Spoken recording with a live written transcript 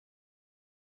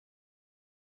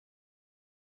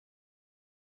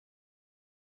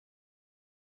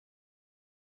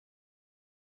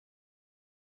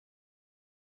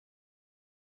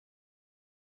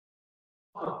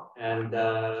And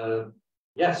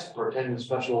yes, for attending the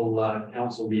special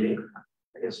council meeting,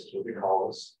 I guess is what we call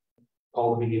this.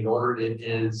 Call the meeting in order. It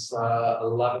is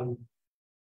 11:07.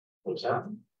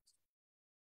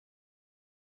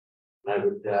 I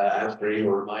would ask for you to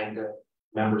remind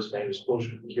members of any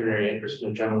disclosure of pecuniary interest in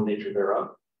the general nature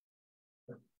thereof.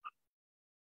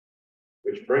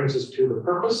 Which brings us to the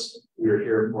purpose. We are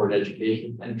here for an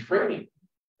education and training.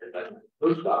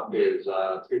 First up is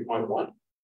 3.1.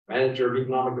 Manager of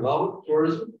Economic Development,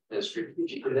 Tourism, and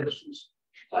Strategic Initiatives,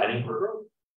 Planning for Growth.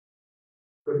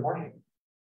 Good morning.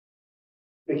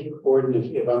 Thank you,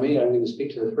 Gordon. If I may, I'm going to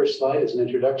speak to the first slide as an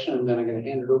introduction, and then I'm going to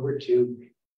hand it over to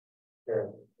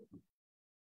Carol.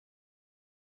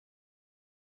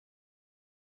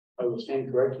 I will stand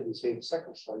corrected and say the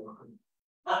second slide.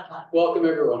 Welcome,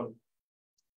 everyone.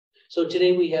 So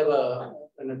today we have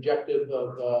an objective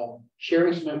of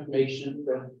sharing some information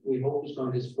that we hope is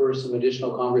going to spur some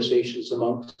additional conversations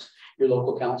amongst your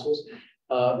local councils.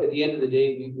 At the end of the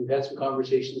day, we've had some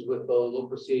conversations with the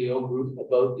local CEO group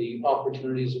about the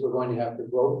opportunities that we're going to have for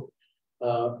growth.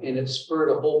 And it spurred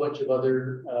a whole bunch of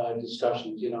other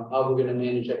discussions, how we're going to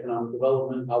manage economic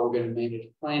development, how we're going to manage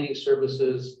planning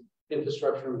services,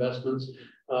 infrastructure investments.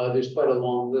 There's quite a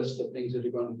long list of things that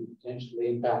are going to be potentially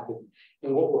impacted.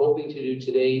 And what we're hoping to do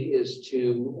today is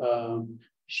to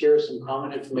share some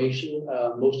common information,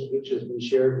 most of which has been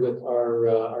shared with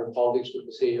our colleagues with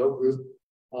the CEO group.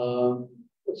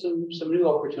 But some new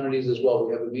opportunities as well.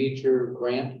 We have a major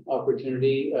grant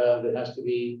opportunity that has to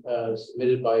be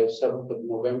submitted by 7th of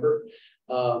November.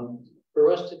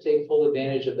 For us to take full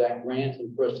advantage of that grant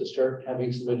and for us to start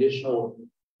having some additional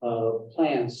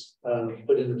plans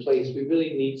put into place, we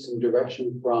really need some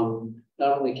direction from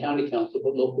not only county council,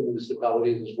 but local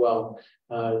municipalities as well,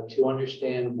 to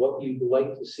understand what you'd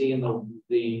like to see in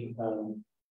the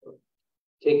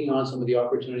taking on some of the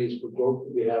opportunities for growth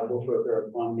that we have both with our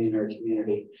economy and our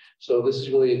community. So this is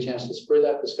really a chance to spur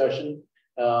that discussion.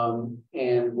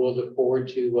 And we'll look forward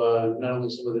to not only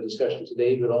some of the discussion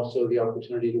today, but also the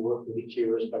opportunity to work with each of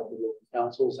your respective local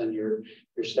councils and your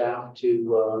staff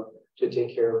to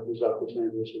take care of these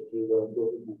opportunities if you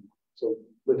go with them. So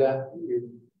with that,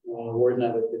 Warden,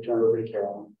 I'd like to turn it over to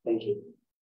Carol. Thank you.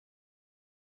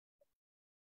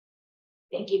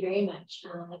 Thank you very much.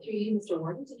 Through you, Mr.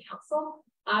 Warden, to council.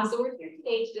 So we're here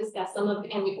today to discuss some of,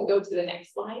 and we can go to the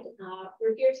next slide.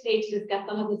 We're here today to discuss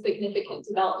some of the significant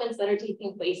developments that are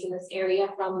taking place in this area,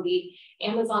 from the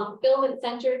Amazon Fulfillment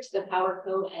Center to the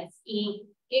PowerCo SE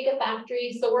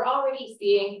Gigafactory. So we're already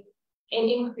seeing an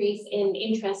increase in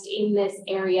interest in this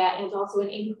area and also an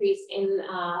increase in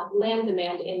land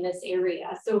demand in this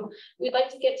area. So we'd like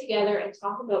to get together and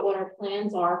talk about what our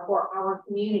plans are for our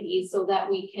community so that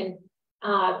we can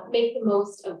make the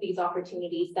most of these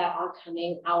opportunities that are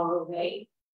coming our way.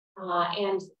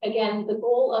 And again, the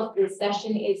goal of this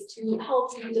session is to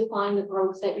help you define the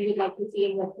growth that you would like to see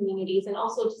in the communities, and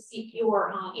also to seek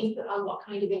your input on what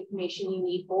kind of information you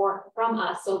need from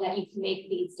us so that you can make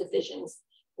these decisions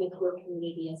with your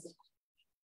community as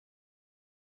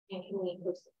and can we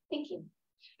thank you.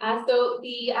 So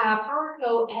the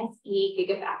PowerCo SE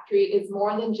Gigafactory is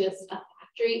more than just a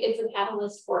factory, it's a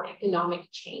catalyst for economic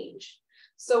change.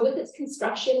 So with its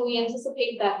construction, we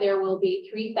anticipate that there will be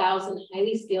 3,000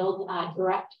 highly skilled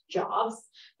direct jobs,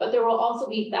 but there will also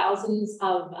be thousands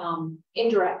of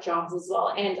indirect jobs as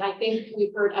well. And I think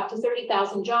we've heard up to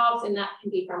 30,000 jobs, and that can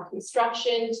be from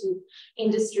construction to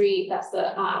industry that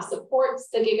supports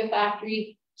the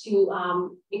Gigafactory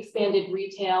to expanded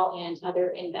retail and other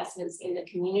investments in the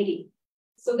community.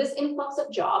 So this influx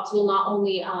of jobs will not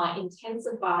only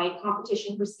intensify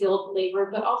competition for skilled labor,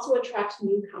 but also attract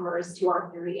newcomers to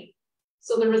our area.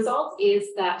 So the result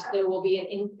is that there will be an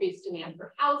increased demand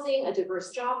for housing, a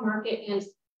diverse job market, and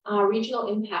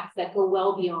regional impacts that go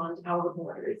well beyond our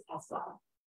borders as well.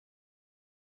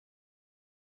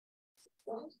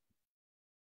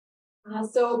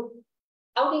 So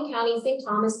Elgin County, St.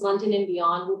 Thomas, London, and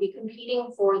beyond will be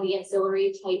competing for the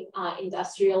ancillary type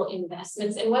industrial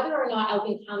investments. And whether or not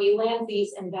Elgin County lands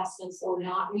these investments or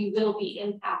not, we will be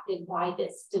impacted by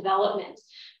this development.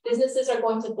 Businesses are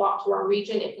going to flock to our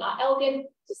region, if not Elgin,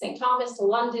 to St. Thomas, to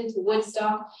London, to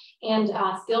Woodstock, and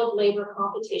skilled labor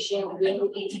competition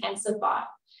will intensify.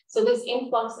 So this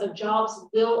influx of jobs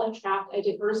will attract a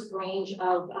diverse range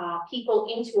of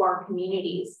people into our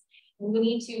communities. And we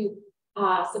need to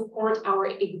support our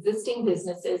existing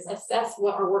businesses, assess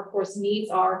what our workforce needs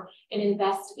are, and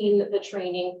invest in the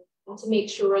training to make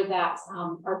sure that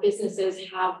our businesses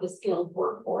have the skilled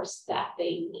workforce that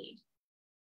they need.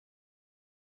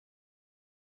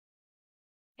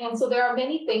 And so there are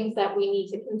many things that we need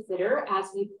to consider as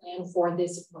we plan for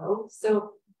this growth.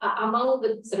 So Among the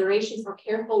considerations are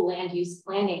careful land use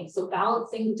planning, so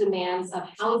balancing the demands of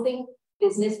housing,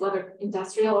 business, whether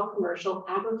industrial or commercial,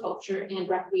 agriculture, and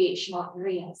recreational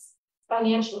areas.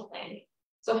 Financial planning.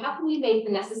 So how can we make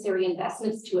the necessary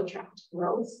investments to attract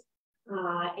growth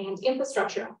and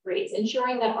infrastructure upgrades,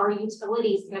 ensuring that our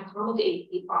utilities can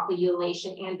accommodate the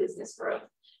population and business growth?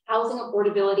 Housing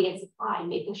affordability and supply,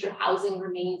 making sure housing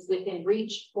remains within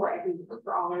reach for everyone,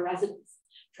 for all our residents.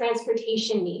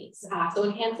 Transportation needs, so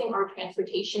enhancing our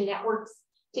transportation networks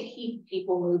to keep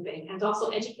people moving, and also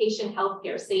education,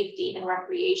 healthcare, safety, and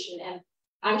recreation. And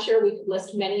I'm sure we could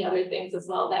list many other things as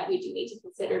well that we do need to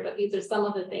consider, but these are some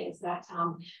of the things that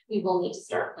we will need to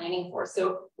start planning for.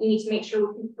 So we need to make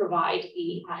sure we can provide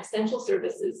the essential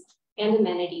services and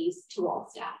amenities to all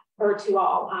staff, or to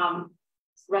all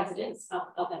residents of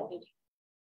Elgin.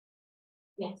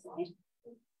 Next slide.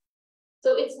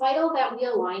 So it's vital that we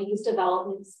align these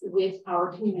developments with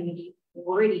our community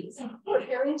priorities.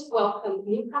 Preparing to welcome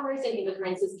newcomers and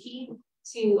immigrants is key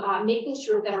to making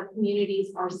sure that our communities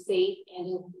are safe and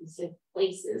inclusive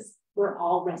places where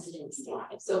all residents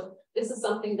thrive. So this is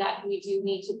something that we do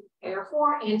need to prepare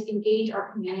for and engage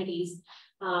our communities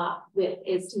with,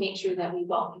 is to make sure that we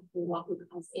welcome everyone who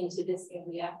comes into this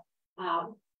area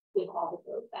with all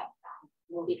the growth that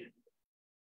will be happening.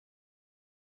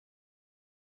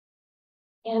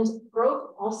 And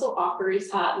growth also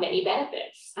offers many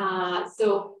benefits.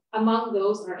 So among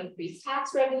those are increased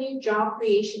tax revenue, job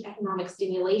creation, economic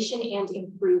stimulation, and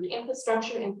improved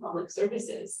infrastructure and public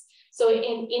services. So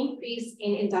an increase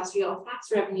in industrial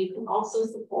tax revenue can also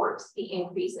support the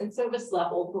increase in service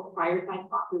level required by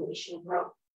population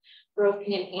growth. Growth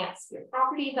can enhance your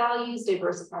property values,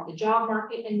 diversify the job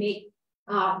market, and make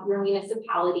your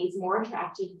municipalities more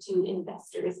attractive to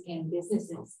investors and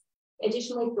businesses.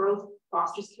 Additionally, growth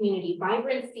fosters community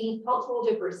vibrancy, cultural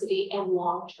diversity, and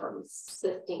long-term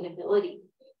sustainability.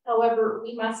 However,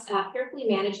 we must carefully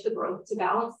manage the growth to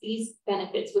balance these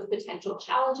benefits with potential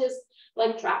challenges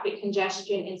like traffic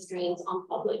congestion and strains on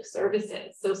public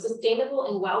services. So sustainable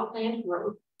and well-planned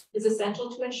growth is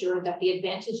essential to ensure that the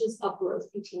advantages of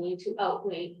growth continue to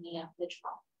outweigh any of the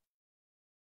drawbacks.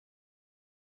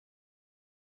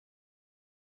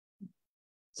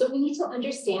 So we need to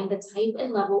understand the type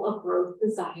and level of growth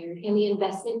desired and the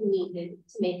investment needed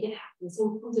to make it happen, so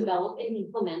we can develop and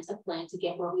implement a plan to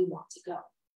get where we want to go.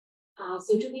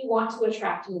 So do we want to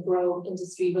attract and grow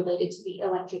industry related to the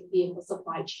electric vehicle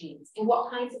supply chains? And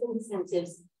what kinds of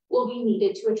incentives will be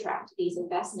needed to attract these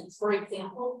investments? For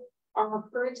example, our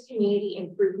current community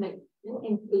improvement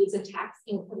includes a tax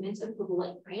increment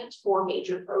equivalent grant for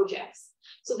major projects.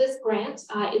 So this grant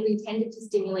is intended to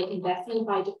stimulate investment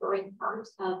by deferring part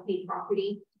of the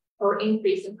property or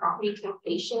increase in property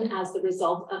taxation as the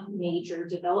result of major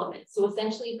development. So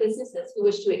essentially, businesses who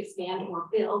wish to expand or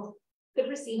build could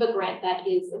receive a grant that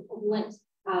is equivalent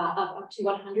of up to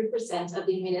 100% of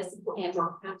the municipal and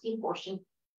or county portion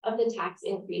of the tax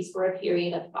increase for a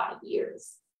period of 5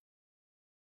 years.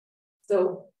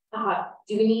 So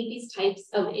do we need these types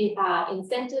of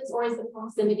incentives, or is the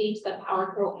proximity to the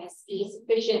PowerCo SE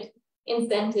sufficient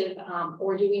incentive,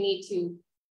 or do we need to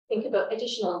think about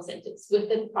additional incentives? With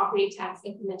the property tax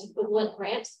increment equivalent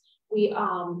grant, we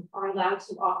are allowed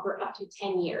to offer up to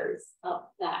 10 years of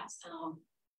that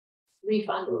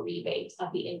refund or rebate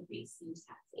of the increase in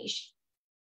taxation.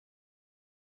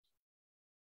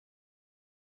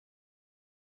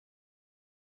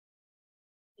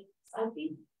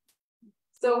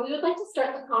 So we would like to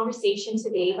start the conversation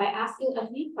today by asking a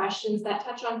few questions that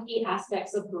touch on key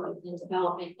aspects of growth and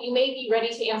development. You may be ready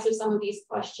to answer some of these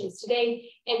questions today,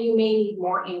 and you may need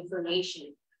more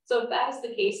information. So if that is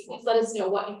the case, please let us know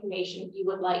what information you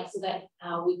would like so that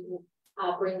we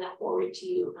can bring that forward to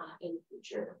you in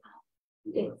future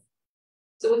days.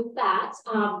 So with that,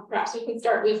 perhaps we can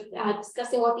start with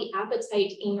discussing what the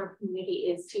appetite in your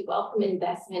community is to welcome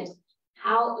investment,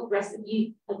 how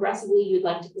aggressively you'd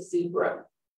like to pursue growth,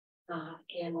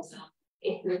 and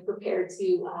if you're prepared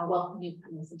to welcome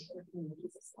newcomers into your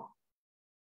communities as well.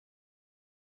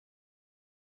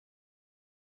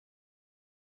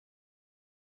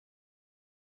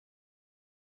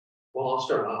 Well, I'll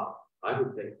start off. I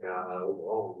would think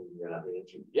overall the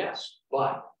answer is yes,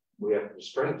 but we have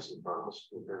constraints in front of us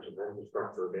in terms of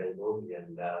infrastructure availability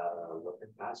and what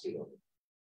capacity of it.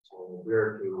 So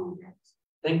we're to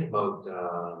think about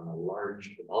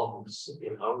large developments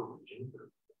in our region,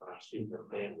 speaking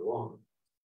of land alone,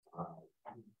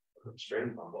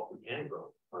 constrained on what we can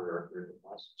grow under our current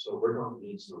capacity. So we're going to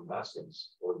need some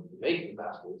investments, or make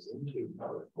investments into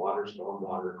water,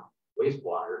 stormwater,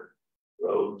 wastewater,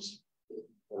 roads,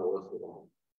 and a list of them.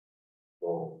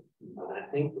 So, and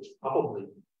I think it's probably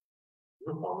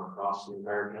uniform across the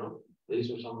entire county.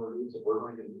 These are some of the things that we're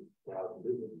going to have to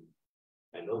do.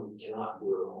 I know we cannot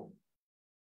do it all.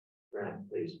 Grant,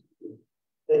 please.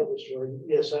 Thank you, Mr. Jordan.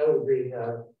 Yes, I would agree.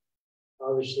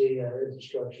 Obviously,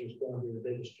 infrastructure is going to be the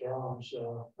biggest challenge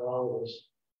for all of us.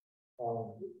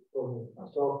 From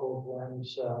cell phone plans,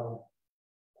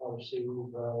 obviously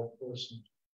we've put some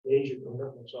major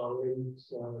commitments already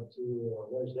to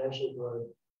residential,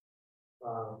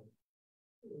 but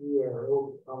we are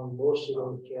overcoming most of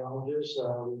those challenges.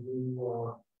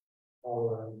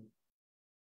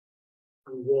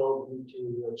 We will need to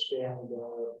expand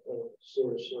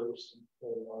sewer service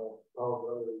and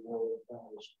probably more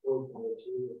kind of support there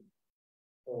too.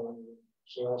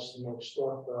 So that's the next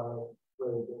step.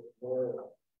 Really good there.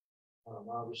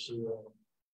 Obviously,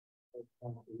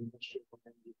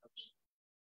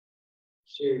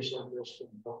 serious interest in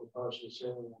public parcels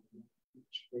and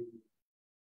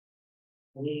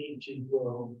need to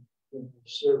go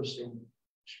servicing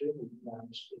extremely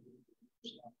nice.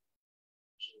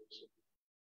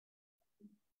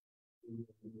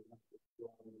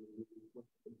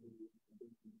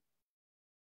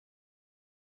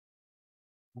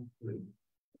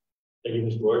 Thank you,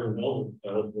 Mr. Gordon.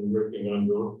 I've been working on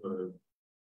growth for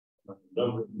a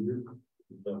number of years.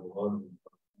 We've done a lot of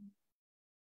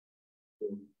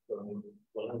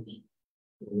plans.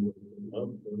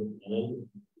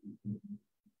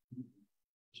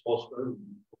 Sponsor.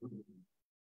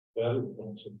 Better.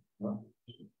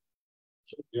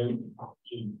 So, Jim,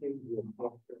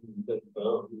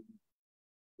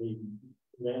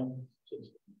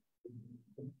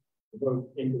 the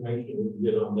information we can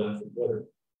get on that is better.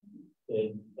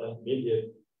 And media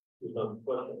is not the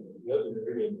question. The other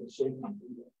area is safety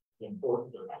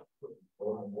important.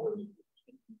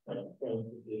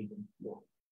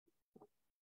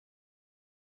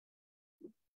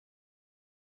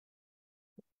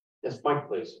 Yes, Mike,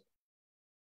 please.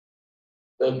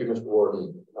 Thank you, Mr.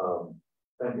 Warden.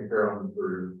 Thank you, Carolyn,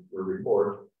 for your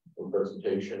report and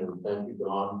presentation, and thank you,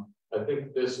 Don. I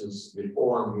think this is the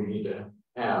forum we need to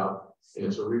have, and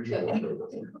it's a regional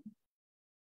service.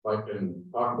 If I can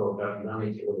talk about that now a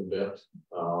little bit,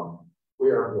 we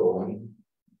are growing,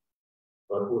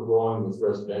 but we're growing with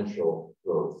residential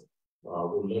growth.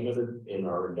 We're limited in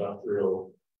our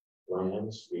industrial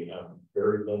lands. We have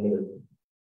very limited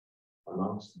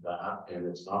amounts of that, and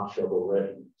it's not shovel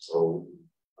ready. So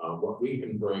what we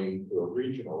can bring to a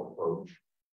regional approach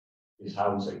is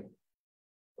housing.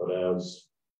 But as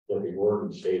Deputy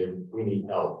Warden stated, we need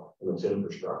help in its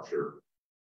infrastructure.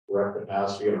 We're at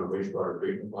capacity on our wastewater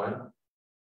treatment plant.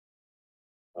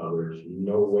 There's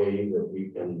no way that we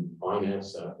can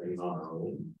finance that thing on our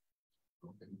own.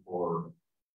 For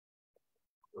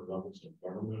levels of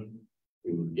government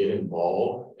to get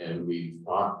involved, and we've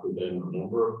talked to them a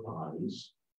number of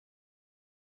times,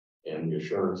 and the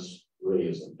assurance really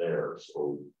isn't there.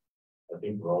 So I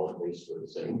think we're all faced with the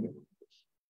same thing.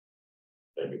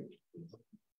 Thank you.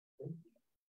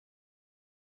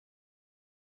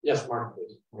 Yes, Mark,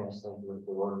 please. Yes, thank you,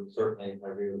 Mr. Warden. Certainly, I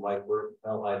agree with Mike.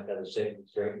 I've got a safe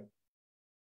constraint.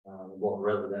 Both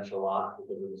residential lot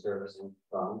because of the servicing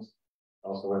funds,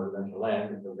 also residential land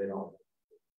because they don't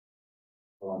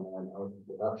go on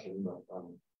production, but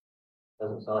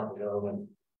doesn't sound like the government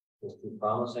is too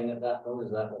promising at that point.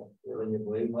 Is that what really you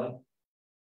believe, Mike?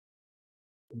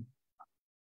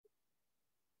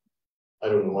 I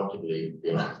don't know what to believe.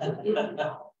 You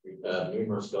know, we've had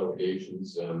numerous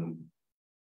delegations, and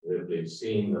they've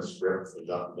seen the script and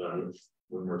done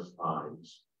numerous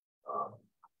times.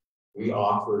 We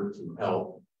offered to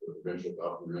help the provincial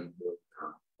government with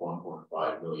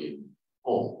 1.5 million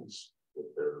homes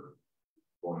that they're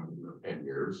going to 10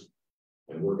 years,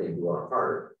 and we're going to do our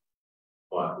part.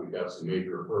 But we've got some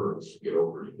major hurdles to get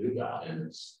over to do that, and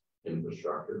it's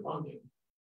infrastructure funding.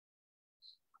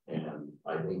 And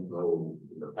I think though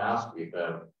in the past we've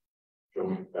had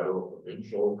joint federal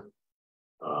provincial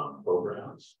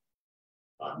programs.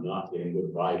 I'm not getting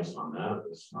good vibes on that at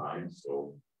this time,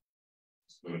 so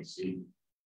let's wait and see.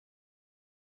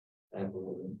 And we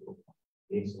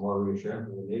need some more reassurance.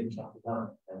 We need something done.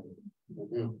 Thank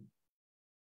you,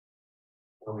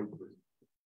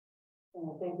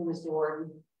 Mr.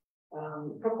 Warden.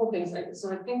 A couple of things.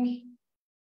 So I think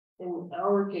in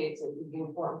our case, it would be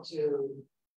important to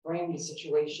frame the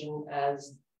situation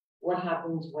as what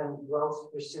happens when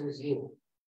growth pursues you,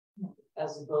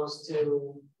 as opposed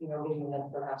to, you know, maybe then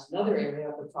perhaps another area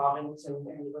of the province and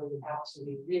where we have to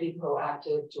be really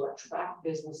proactive to attract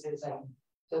businesses. And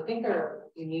so I think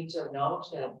you need to acknowledge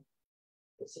that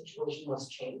the situation must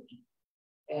change.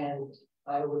 And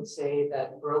I would say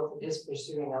that growth is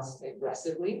pursuing us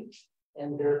aggressively.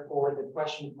 And therefore, the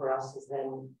question for us is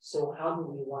then, so how do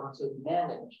we want to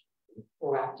manage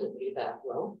proactively that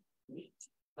growth?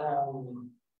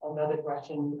 Another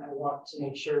question I want to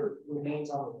make sure remains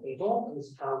on the table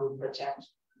is how we protect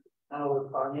our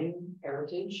farming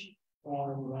heritage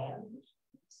and land.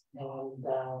 And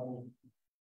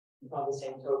by the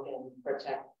same token,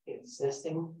 protect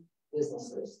existing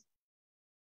businesses.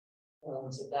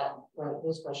 So that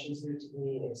those questions need to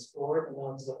be explored, and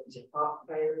then so it's a top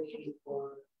priority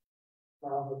for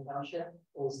the township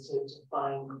is to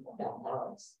find that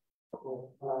balance.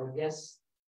 Yes,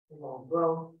 we want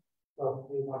growth, but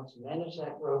we want to manage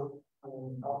that growth,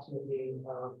 and ultimately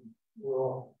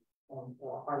rural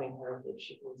farming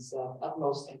heritage is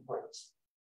utmost importance.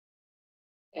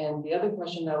 And the other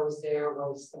question that was there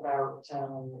was about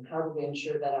how do we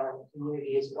ensure that our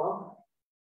community is welcoming?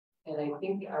 And I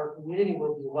think our community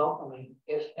will be welcoming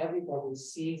if everybody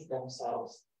sees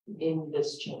themselves in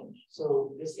this change.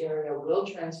 So this area will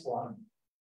transform.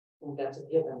 I think that's a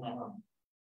given now.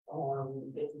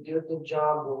 If we do a good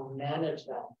job, we'll manage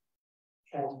that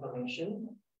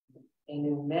transformation. And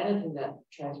in managing that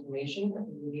transformation,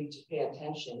 we need to pay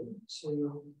attention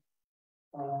to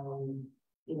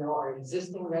our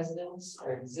existing residents,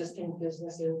 our existing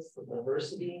businesses, the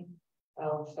diversity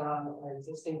of our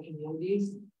existing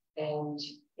communities, and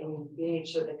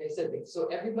engage. So like I said, so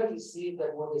everybody sees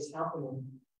that what is happening,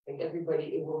 like everybody,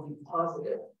 it will be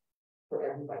positive for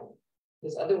everybody.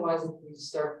 Because otherwise, if we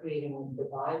start creating the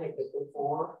divide, like the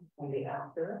before and the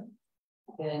after,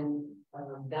 then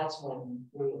that's when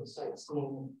we will start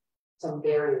seeing some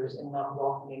barriers and not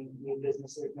welcoming new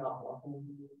businesses, not welcoming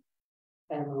new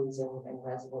families and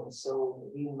residents. So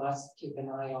we must keep an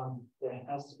eye on, there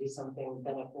has to be something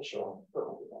beneficial for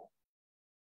everybody.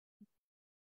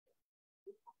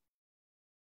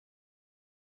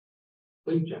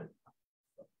 Please, Jim.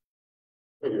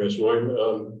 Thank you, Ms. Lloyd.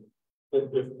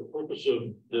 If the purpose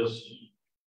of this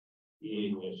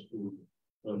meeting is to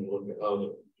look at how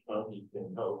the county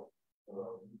can help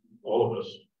all of us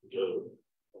together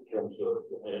in terms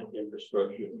of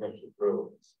infrastructure, in terms of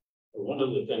growth. One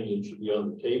of the things that should be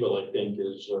on the table, I think,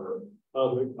 is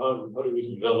how do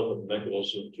we develop a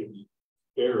mechanism to be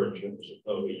fair in terms of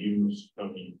how we use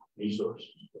county resources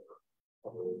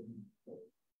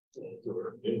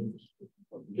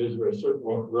because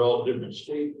we're all different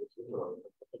stages.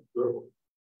 So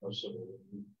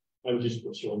I'm just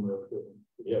concerned that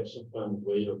we have some kind of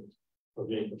way of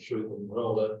making sure that we're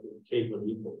all that capable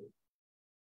equally.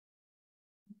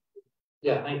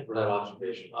 Yeah, thank you for that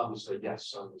observation. Obviously, yes,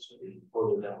 some is going to be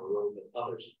further down the road than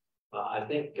others. I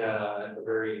think at the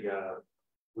very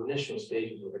initial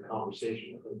stages of the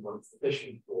conversation, I think what's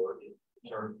fishing for in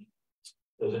terms,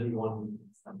 does anyone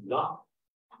not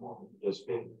want to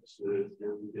participate? Is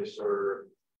there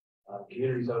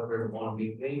communities out there that want to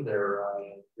maintain their,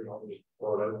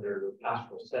 throw it out there, the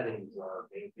pastoral settings are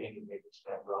maintaining maybe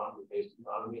stand around the basic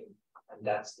economy, and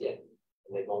that's it.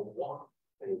 And they don't want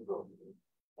any growth.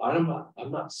 I'm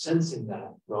not sensing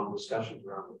that from discussions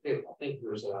around the table. I think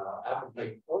there's an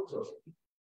appetite for it,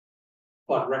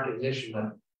 but recognition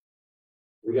that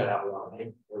we got to have a lot of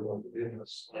money. We're going to do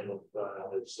this, and if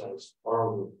it's as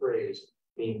borrowed the phrase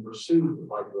being pursued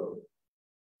by growth,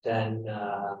 then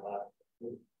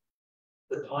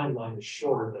the timeline is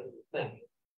shorter than you think.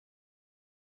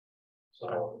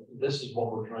 So this is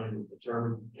what we're trying to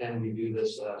determine. Can we do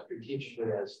this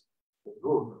strategically as a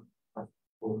group?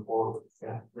 Moving forward,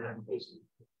 yeah, basically.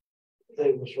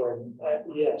 Thank you, Mr. Warden.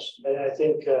 Yes, and I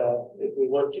think if we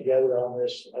work together on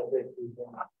this, I think we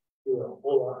can do a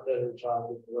whole lot better job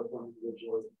with the work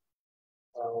individually.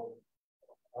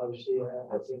 Obviously,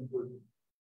 I think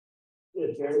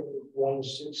if everyone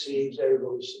succeeds,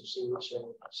 everybody succeeds,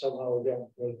 and somehow we're going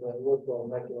to make a workable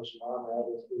mechanism on that.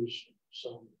 If there's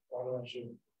some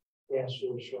financial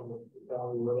transfers from the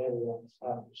county, whatever that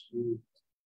happens to be.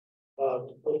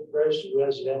 To put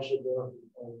residential bill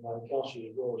and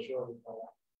Councilor Bill short.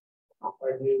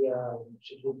 Our new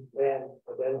strategic plan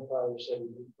identifies that we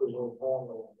preserve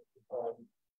farmland.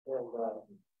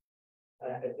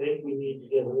 I think we need to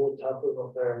get a little tougher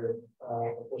with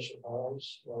our official plans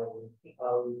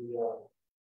how we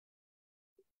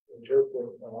interpret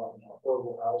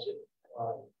affordable housing.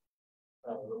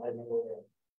 I know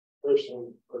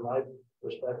personally, from my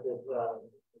perspective,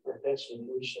 the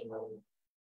intensification of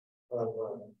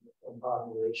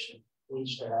population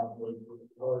needs to happen in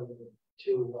order to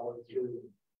through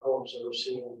homes that we're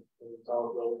seeing in the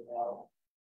road now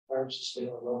aren't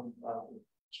sustainable,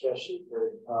 especially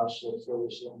for costly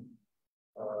servicing.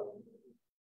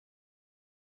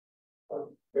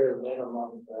 Bare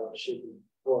minimum should be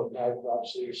 4 or 5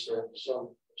 properties, some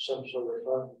some sort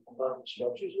of apartment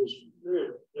structures.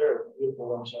 There are beautiful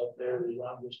ones out there. The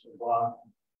longest block,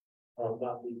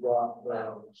 not be block,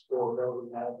 store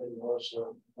building that anymore.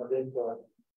 So I think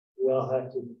we all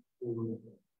have to be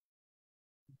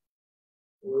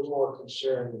a little more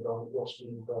concerned about what's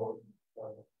being built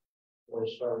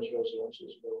as far as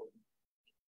residences go.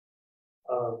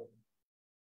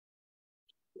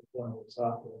 What's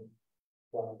happening?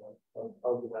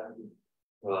 I'll do that.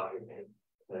 Well, I can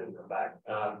then come back.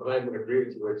 But I would agree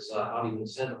with you. It's how do you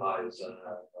incentivize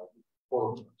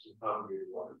forms of how do you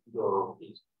want to go?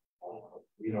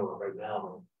 You know, right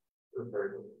now we're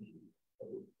very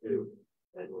do,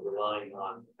 and we're relying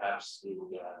on perhaps the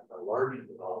larger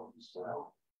developments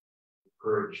now.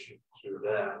 Encourage through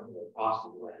that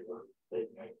possibly they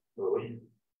can go in.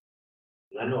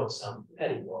 And I know it sounds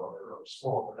petty or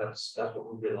small, but that's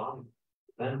what we rely on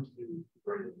them to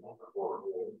bring it forward.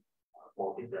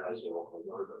 Multi-guys or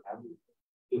whatever have you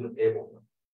to the table.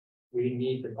 We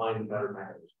need to find better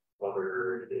measures,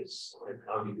 whether it is and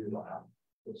how you do that.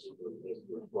 This is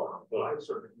well, but I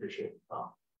certainly appreciate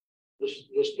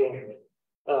this game.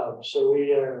 So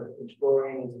we are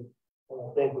exploring, and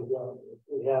I think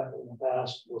we have in the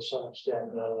past to some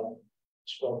extent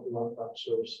spoke about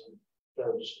service and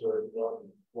storage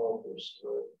development developers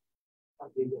for I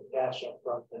think the cash up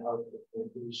front to help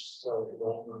increase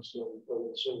developments and for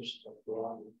the services that go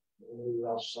on. And maybe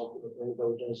that's something that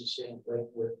everybody does the same thing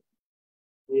with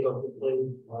we don't play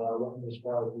one this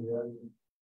part of the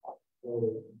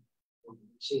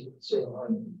see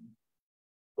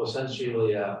well,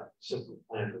 essentially system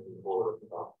plan moving forward.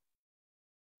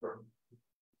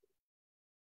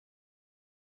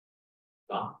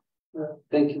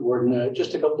 Thank you, Warden.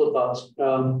 Just a couple of thoughts.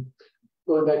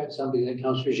 Going back to something that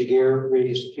Councillor Jaguar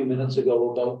raised a few minutes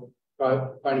ago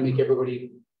about trying to make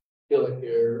everybody feel like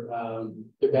they're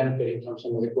benefiting from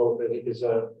some of the growth, I think is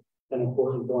an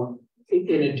important point.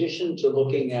 In addition to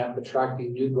looking at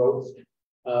attracting new growth,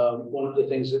 one of the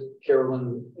things that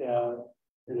Carolyn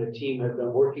and the team have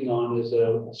been working on is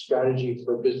a strategy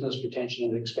for business retention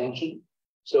and expansion.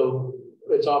 So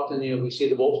it's often, we see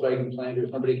the Volkswagen plant or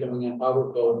somebody coming in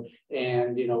PowerCo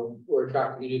and, we're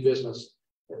attracting a new business.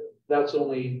 That's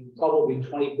only probably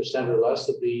 20% or less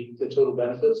of the total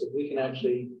benefits. If we can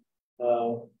actually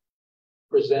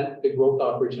present the growth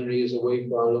opportunity as a way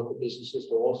for our local businesses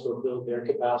to also build their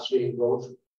capacity and growth,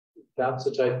 that's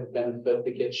the type of benefit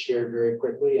that gets shared very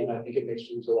quickly. And I think it makes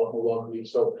things a lot more welcoming.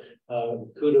 So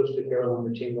kudos to Carol and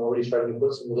her team. They're already starting to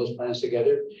put some of those plans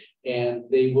together. And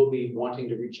they will be wanting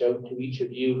to reach out to each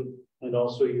of you and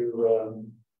also your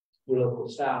local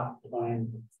staff to try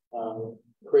and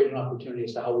create an opportunity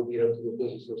as to how we get out to the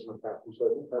businesses and practice. So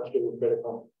I think that's really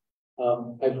critical.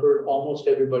 I've heard almost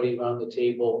everybody around the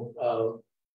table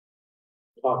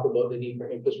talk about the need for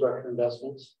infrastructure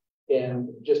investments. And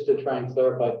just to try and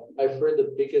clarify, I've heard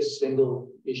the biggest single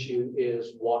issue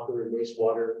is water and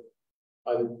wastewater,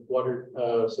 either water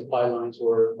supply lines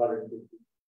or water treatment.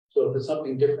 So if it's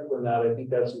something different than that, I think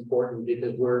that's important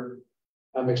because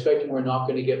I'm expecting we're not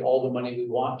going to get all the money we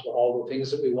want to all the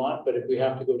things that we want, but if we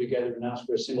have to go together and ask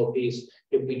for a single piece,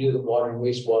 if we do the water and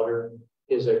wastewater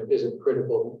is a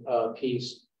critical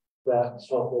piece that's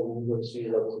helpful when we go to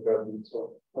senior levels of government.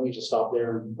 So let me just stop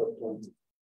there and put one.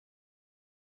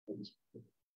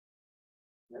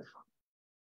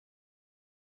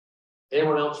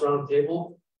 Anyone else around the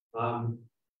table?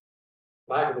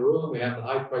 Back in the room, we have the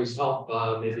high price help.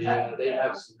 Maybe they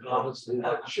have some comments they'd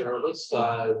like to share with us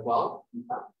as well.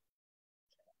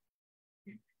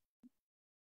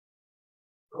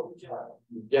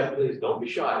 Yeah, please don't be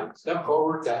shy. Step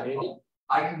forward, Andy.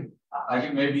 I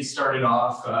can maybe start it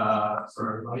off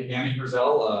for Andy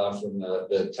Grizel from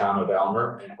the town of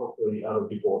Aylmer, and hopefully other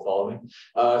people will follow me.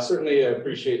 Certainly I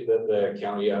appreciate that the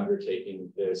county undertaking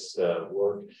this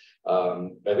work. I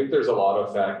think there's a lot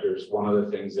of factors. One of the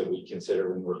things that we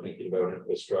consider when we're thinking about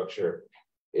infrastructure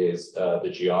is the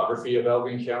geography of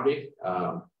Elgin County.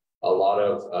 A lot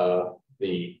of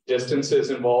the distances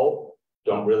involved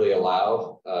don't really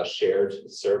allow shared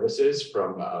services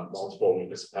from multiple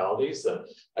municipalities.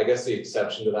 I guess the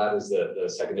exception to that is the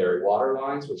secondary water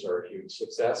lines, which are a huge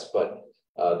success, but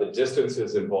the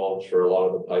distances involved for a lot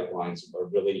of the pipelines are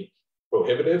really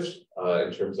prohibitive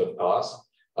in terms of cost.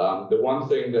 The one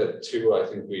thing that too, I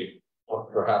think we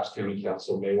perhaps county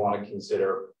council may want to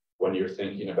consider when you're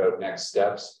thinking about next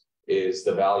steps is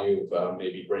the value of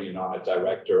maybe bringing on a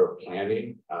director of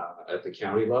planning at the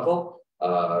county level.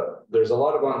 There's a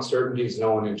lot of uncertainties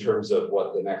known in terms of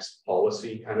what the next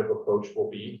policy kind of approach will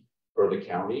be for the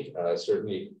county.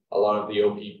 Certainly a lot of the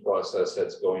OP process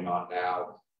that's going on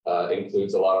now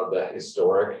includes a lot of the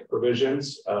historic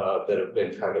provisions that have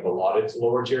been kind of allotted to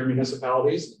lower tier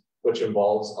municipalities, which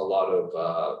involves a lot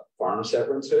of farm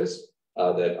severances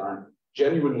that aren't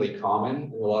genuinely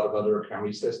common in a lot of other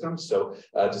county systems. So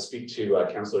to speak to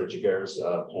Councillor Jaguar's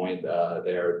point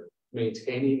there,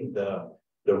 maintaining the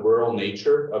rural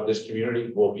nature of this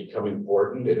community will become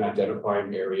important, in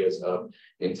identifying areas of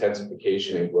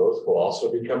intensification and growth will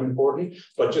also become important.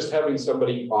 But just having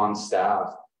somebody on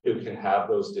staff who can have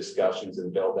those discussions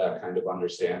and build that kind of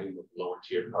understanding with lower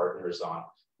tier partners on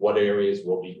what areas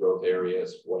will be growth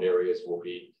areas, what areas will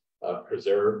be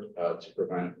preserved to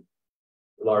prevent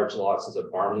large losses of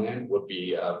farmland would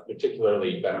be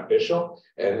particularly beneficial.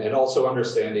 And also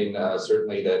understanding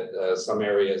certainly that some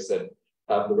areas that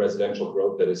have the residential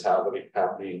growth that is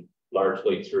happening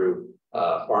largely through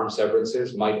farm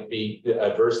severances might be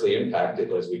adversely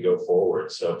impacted as we go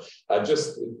forward. So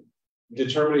just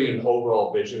determining an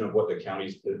overall vision of what the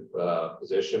county's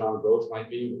position on growth might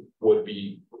be would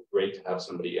be great to have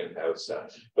somebody in-house.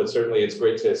 But certainly it's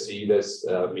great to see this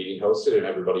meeting hosted and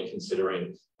everybody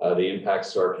considering the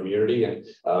impacts to our community. And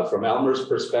from Aylmer's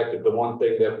perspective, the one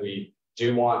thing that we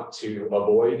do want to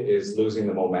avoid is losing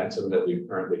the momentum that we've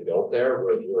currently built there.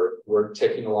 We're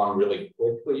ticking along really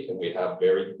quickly and we have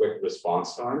very quick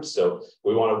response times. So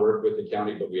we want to work with the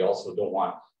county, but we also don't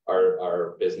want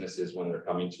our businesses when they're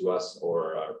coming to us,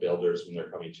 or our builders when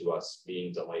they're coming to us,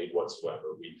 being delayed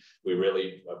whatsoever. We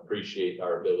really appreciate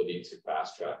our ability to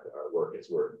fast track our work as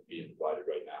we're being provided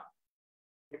right now.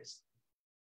 Thanks.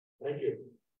 Thank you.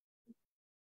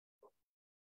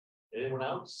 Anyone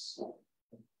else?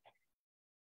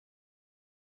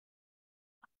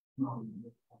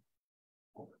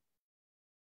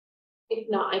 If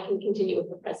not, I can continue with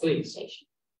the presentation.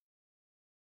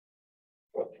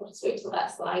 Let's wait till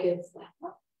that slide is.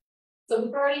 So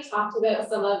we've already talked about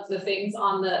some of the things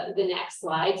on the next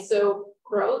slide. So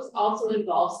growth also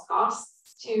involves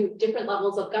costs to different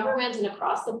levels of government and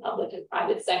across the public and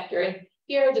private sector. And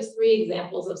here are just 3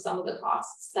 examples of some of the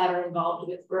costs that are involved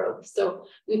with growth. So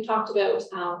we've talked about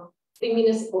the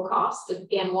municipal costs,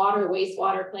 again, water,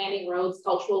 wastewater, planning, roads,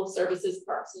 cultural services,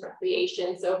 parks and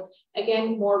recreation. So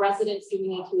again, more residents do we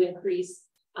need to increase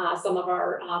some of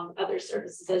our other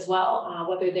services as well,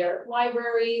 whether they're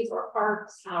libraries or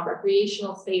parks,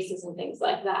 recreational spaces and things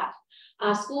like that.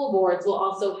 School boards will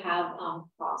also have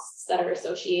costs that are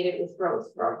associated with growth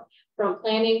from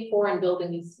planning for and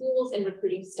building these schools and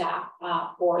recruiting staff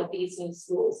for these new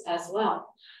schools as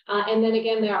well. And then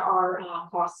again, there are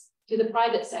costs to the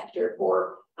private sector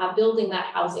for building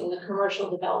that housing, the commercial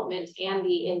development and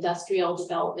the industrial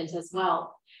development as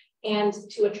well. And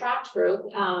to attract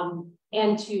growth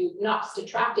and to not just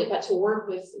attract it, but to work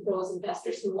with those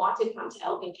investors who want to come to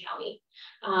Elgin County.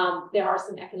 There are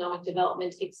some economic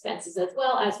development expenses as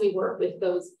well as we work with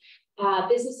those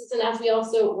businesses, and as we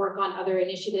also work on other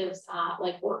initiatives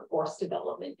like workforce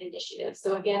development initiatives.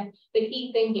 So again, the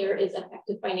key thing here is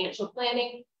effective financial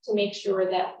planning to make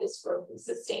sure that this growth is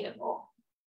sustainable.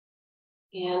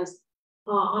 And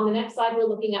on the next slide, we're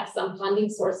looking at some funding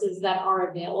sources that are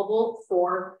available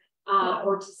for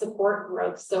or to support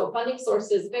growth. So funding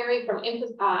sources vary from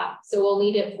so we'll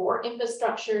need it for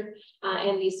infrastructure,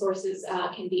 and these sources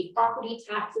can be property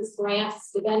taxes,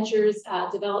 grants, debentures,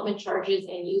 development charges,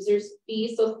 and users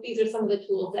fees. So these are some of the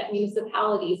tools that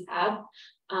municipalities have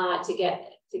to get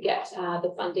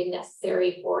the funding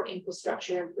necessary for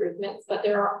infrastructure improvements. But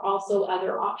there are also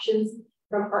other options,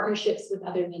 from partnerships with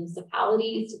other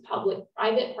municipalities to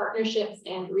public-private partnerships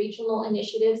and regional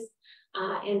initiatives.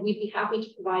 And we'd be happy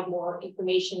to provide more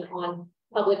information on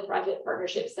public-private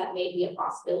partnerships that may be a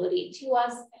possibility to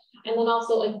us. And then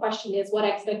also a question is, what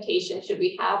expectations should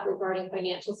we have regarding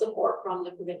financial support from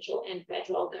the provincial and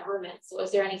federal government? So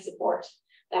is there any support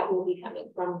that will be coming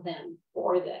from them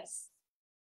for this?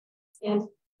 And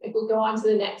if we go on to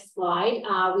the next slide,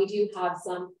 we do have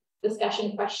some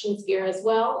discussion questions here as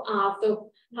well. So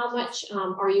how much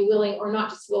are you willing, or not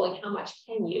just willing, how much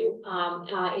can you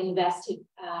invest to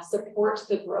support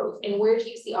the growth? And where do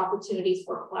you see opportunities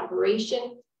for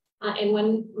collaboration? And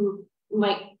when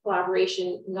might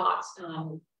collaboration not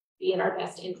be in our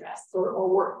best interests or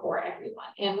work for everyone?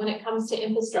 And when it comes to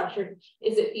infrastructure,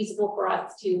 is it feasible for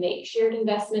us to make shared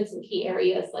investments in key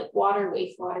areas like water,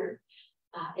 wastewater,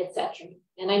 etc.?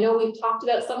 And I know we've talked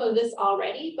about some of this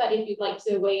already, but if you'd like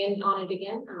to weigh in on it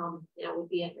again, that would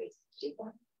be a great to do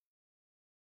that.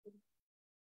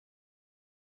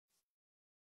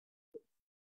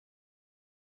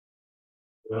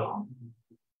 Well,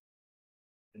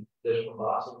 additional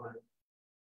thoughts on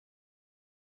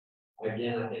that?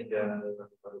 Again, I think everybody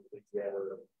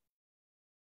together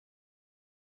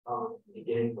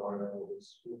Again, for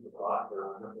this food for thought,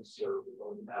 or not necessarily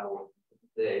going to battle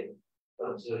today,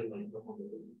 but certainly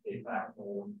take back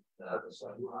home the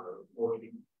site of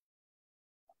working.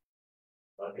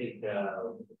 I think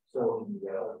so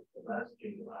the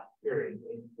messaging last period,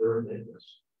 third interest,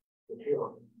 the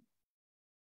field.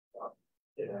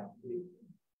 Yeah,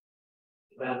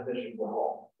 beneficial for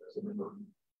all. As a member,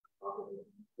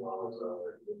 well as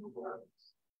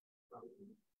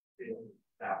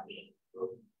happening.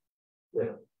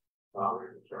 Yeah,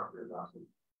 structure nothing.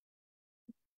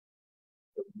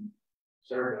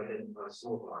 Sarah, I didn't find so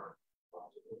far.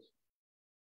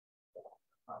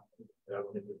 I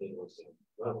don't think the thing was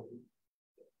well.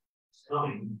 It's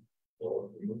coming, so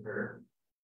we prepare.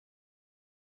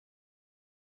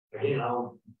 Again,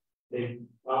 I'll make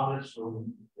comments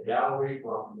from the gallery,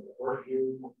 from the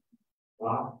horseshoe.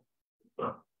 Wow.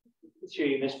 Through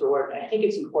you, Mr. Ward, I think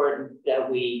it's important that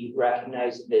we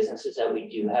recognize the businesses that we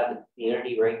do have in the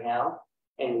community right now,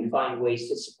 and we find ways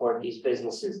to support these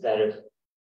businesses that have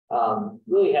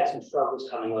really had some struggles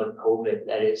coming out of COVID.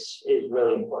 That is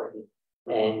really important,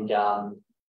 and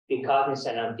be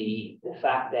cognizant of the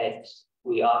fact that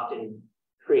we often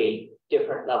create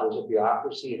different levels of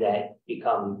bureaucracy that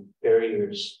become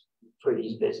barriers for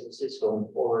these businesses going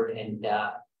forward. And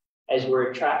as we're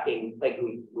attracting, like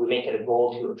we make it a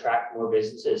goal to attract more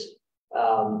businesses.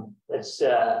 Let's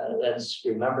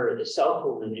remember the cell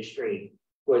phone industry,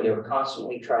 where they're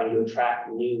constantly trying to attract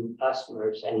new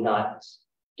customers and not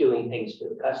doing things for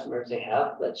the customers they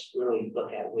have. Let's really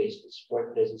look at ways to support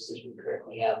the businesses we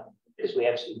currently have, because we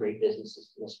have some great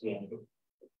businesses in this community.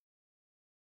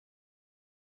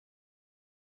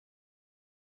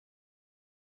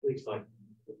 Please, Mike.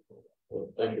 Well,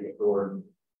 thank you, Mr. Gordon.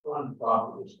 One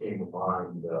thought that just came to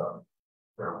mind,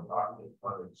 from talking to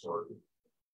funding sources.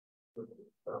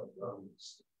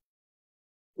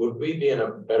 Would we be in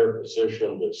a better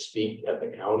position to speak at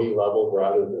the county level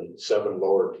rather than 7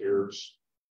 lower tiers?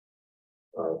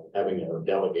 Having a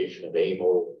delegation of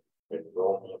AMO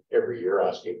enrollment every year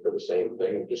asking for the same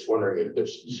thing. I'm just wondering if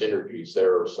there's some synergies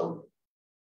there or some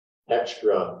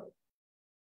extra.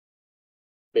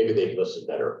 Maybe they'd listen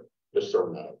better. Just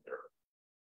throwing that out there.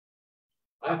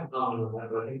 I have a comment on that,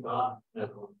 but I think Don has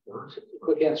one first.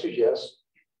 Quick answer is yes.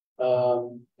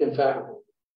 In fact,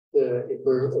 if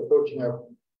we're approaching our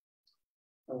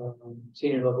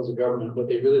senior levels of government, what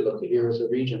they really love to hear is a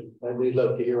region. And they'd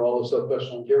love to hear all of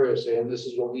Southwestern Ontario say, and this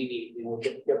is what we need,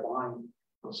 get behind.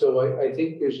 So I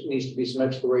think there needs to be some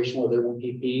exploration with their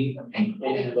MPP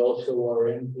and also our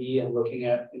MP and looking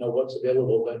at what's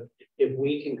available. But if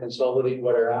we can consolidate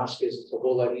what our ask is, it's a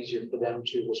whole lot easier for them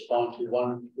to respond to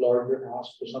one larger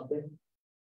ask for something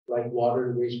like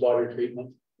water, wastewater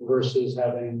treatment versus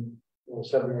having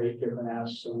 7 or 8 different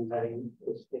asks and having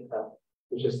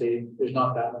it's just there's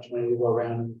not that much money to go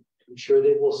around. I'm sure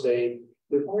they will say,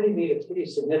 we've already made a pretty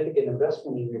significant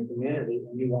investment in your community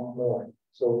and you want more.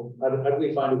 So how do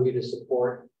we find a way to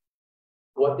support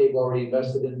what they've already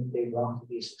invested in? They want to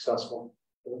be successful.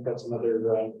 I think that's another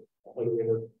way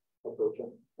to approach it.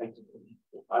 Thank you.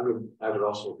 I would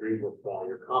also agree with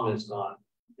your comments on,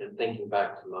 and thinking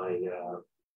back to my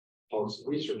post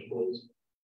research days.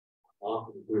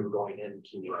 If we were going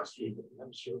into speak with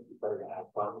them, sure, we better have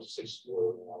 5 or 6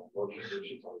 more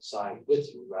organizations on the side with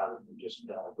you rather than just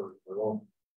working alone.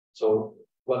 So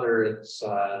whether it's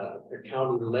a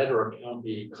county led or a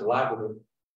county collaborative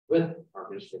with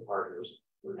our district partners,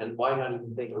 and why not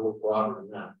even think a little broader than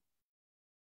that?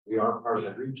 We are part of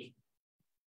that region,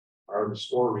 part of the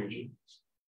SCORE region.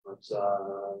 That's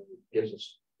gives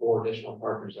us 4 additional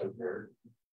partners out there,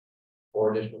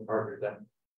 4 additional partners that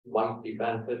might be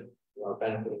benefiting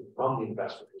from the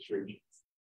investment in this region.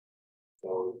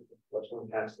 So let's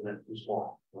not cast the net too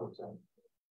small.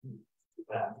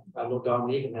 I look down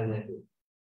Dominique and then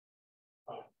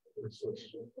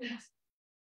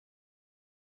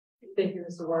Thank you,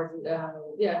 Mr. Ward.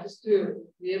 Yeah, just to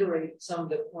reiterate some of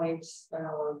the points,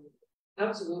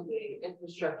 absolutely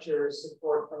infrastructure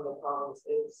support from the province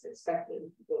is expected,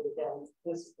 but again,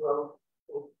 this growth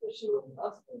issue of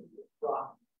us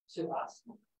brought to us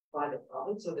by the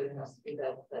province, so there has to be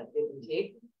that give and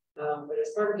take. But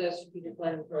as part of the strategic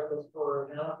planning process for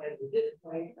Malachi, we did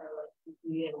fight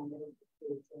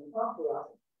and talk to us,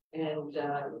 and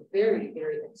very,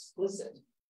 very explicit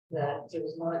that it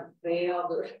was not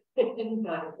veiled or in any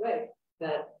kind of way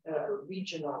that a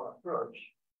regional approach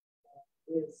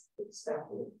is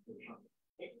expected.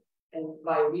 And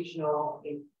by regional,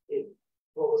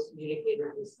 what was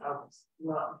communicated was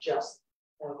not just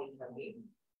county. That would be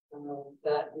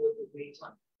that we would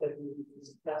be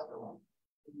successful.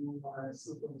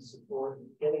 seeking support,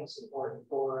 getting support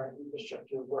for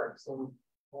infrastructure works, and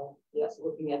yes,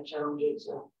 looking at challenges,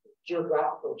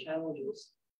 geographical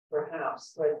challenges,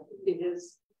 perhaps, but it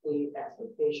is the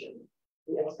expectation.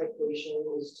 The expectation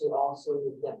is to also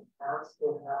get past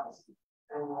perhaps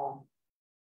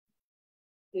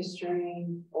history,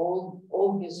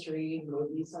 old history,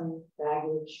 maybe some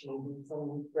baggage, maybe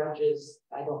some grudges,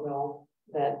 I don't know,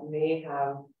 that may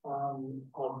have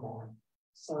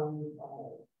some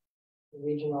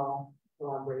regional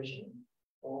collaboration.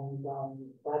 And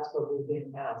that's what we've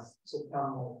been asked to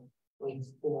come with,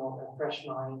 a fresh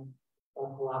mind, a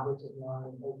collaborative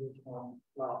mind, a regional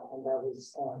mind. And that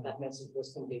was that message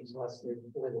was conveyed to us very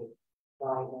clearly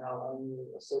by now our new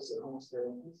associate minister.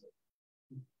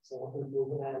 So I think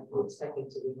we're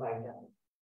expected to be by now.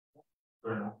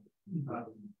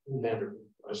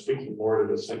 Speaking more to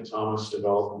the St. Thomas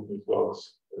development as well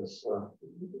as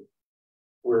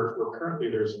we're currently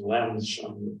there's lands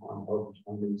shown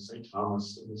on St.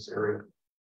 Thomas in this area.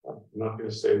 I'm not going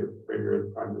to say that the Premier and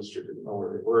the Prime Minister didn't know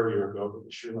where they were a year ago, but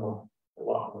we sure know a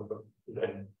lot more about them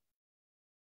today.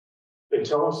 They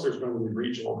tell us there's going to be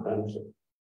regional benefit.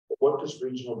 But what does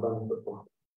regional benefit look like?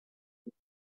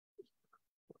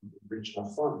 Regional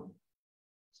fund.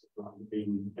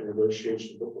 Being in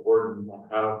negotiation with the board and we'll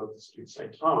have with the City of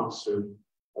St. Thomas, who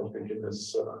I think in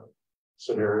this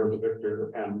scenario, the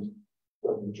victor and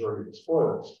the majority of the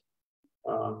spoils,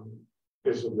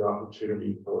 gives them the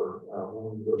opportunity for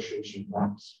negotiation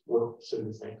talks with the City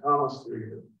of St. Thomas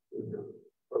through the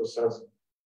process.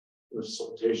 The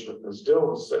facilitation of Ms.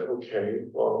 Dill said, okay,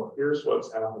 well, here's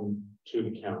what's happened to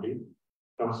the county.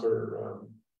 Councillor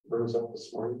brings up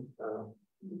this morning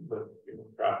that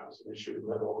traffic is an issue,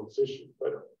 that all these issues,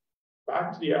 but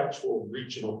back to the actual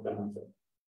regional benefit.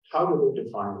 How do they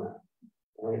define that?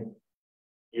 Right?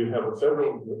 You have a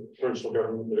federal and provincial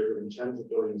government that are giving tens of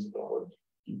billions of dollars.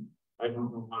 I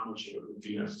don't know how much it would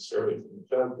be necessarily from the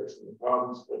fed versus the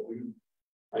province, but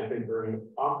I think we're in an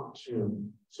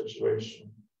opportune situation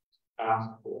to ask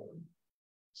for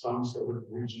some sort of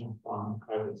regional fund,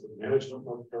 either for the management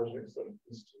of projects that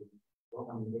is to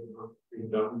being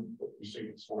done, what we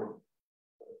see this morning.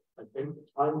 I think the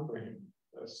time frame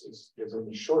is in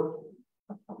the short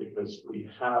term because we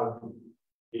have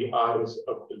the eyes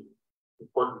of the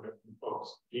important folks.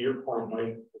 To your point,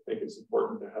 Mike, I think it's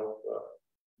important to have a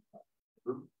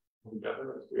group together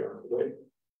as we are today.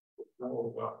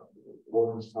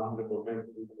 Warren's comment about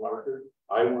making it larger.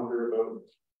 I wonder about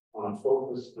on a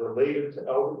focus related to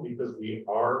Elgin because we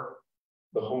are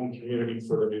the home community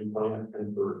for the new plant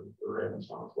and for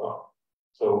Amazon as well.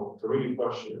 So for me, the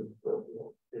question is that,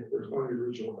 if there's going to be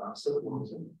regional asset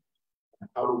ones,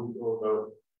 how do we go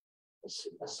about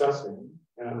assessing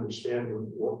and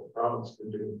understanding what the province can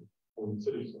do and the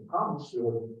cities and province to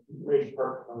have major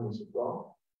part funds as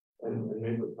well and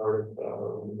make it part of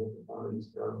the funds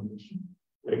government mission,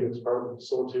 make it as part of the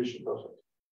facilitation process.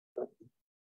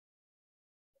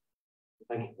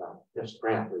 Thank you, Tom. Yes,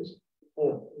 Grant, please.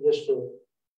 Just to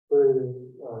further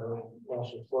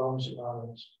Councilor Florence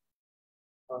comments.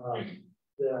 I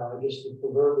guess the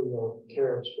proverbial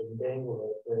carrots from dangle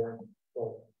out there,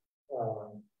 but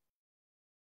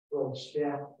well,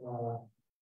 staff,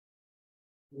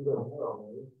 you don't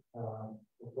know,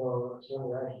 before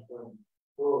some actually come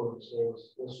forward and says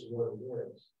this is what it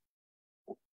is.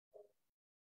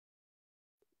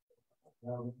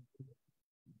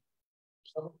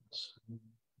 Some of us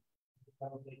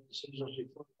don't make decisions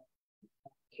before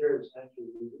carrots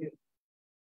actually review.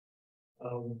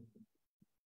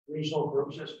 Regional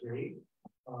groups is great.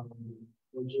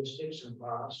 Logistics and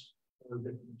cost are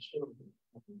different story.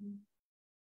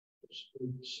 It's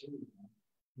good to see.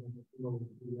 We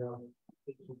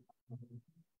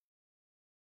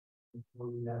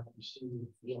have to see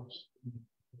yes.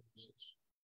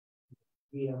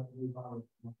 We have to move on.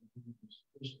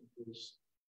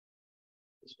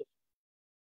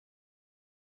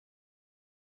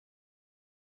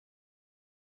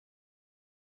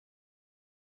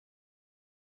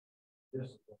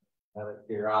 Just out of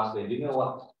curiosity, do you know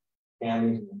what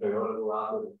counties in Toyota go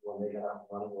out with when they got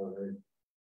money, or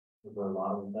is there a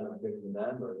lot of incentive given to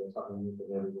them, or is there something you could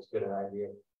maybe just get an idea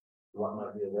of what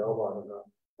might be available? I don't know.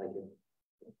 Thank you.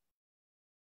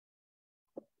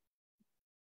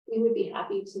 We would be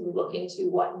happy to look into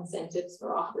what incentives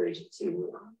were offered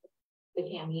to the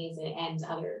counties and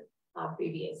other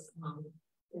previous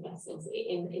investments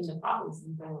in the province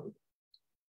and Brooklyn.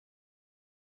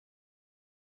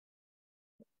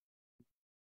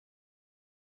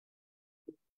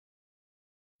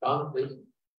 Don, please.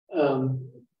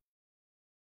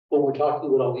 When we're talking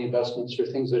about all the investments or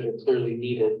things that are clearly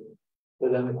needed,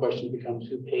 But then the question becomes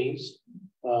who pays?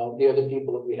 The other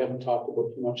people that we haven't talked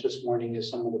about too much this morning is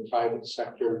some of the private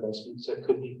sector investments that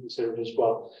could be considered as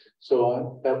well.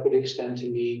 So that would extend to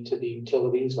me to the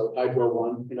utilities like Hydro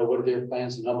One, you know, what are their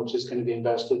plans and how much is going to be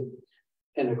invested?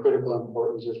 And the critical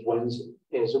importance is when is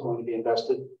it going to be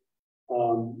invested?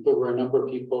 There were a number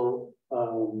of people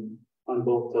on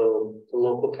both the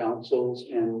local councils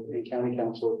and county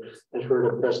council that heard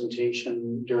a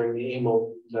presentation during the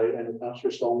AMO. And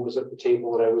Councillor Stone was at the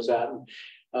table that I was at.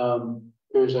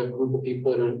 There's a group of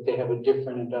people that they have a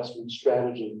different investment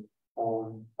strategy.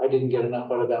 I didn't get enough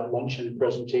out of that luncheon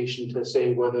presentation to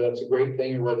say whether that's a great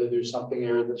thing or whether there's something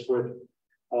there that's worth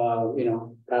you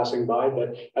know, passing by,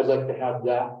 but I'd like to have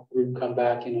that group come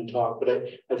back in and talk. But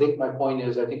I think my point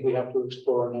is, I think we have to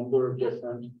explore a number of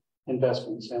different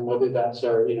investments, and whether that's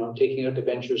our, you know, taking out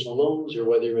debentures and loans, or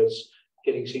whether it's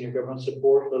getting senior government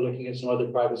support, or looking at some other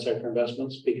private sector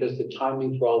investments, because the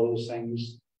timing for all those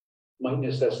things might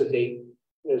necessitate,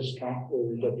 as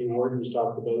Deputy Warden has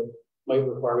talked about, might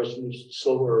require us to move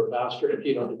slower or faster,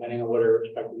 you know, depending on what our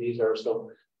respective needs are.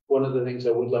 So one of the things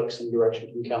I would like some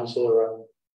direction from council, or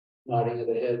nodding of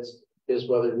the heads, is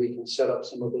whether we can set up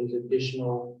some of those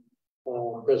additional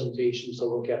presentations to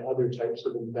look at other types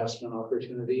of investment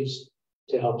opportunities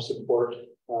to help support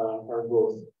our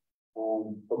growth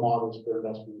for models for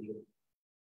investment.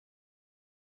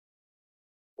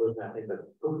 I think that's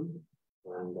prudent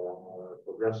and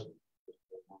progressive.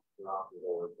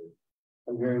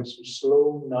 I'm hearing some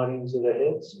slow noddings of the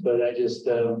heads, but I just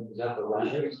is that the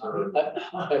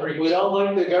right? we don't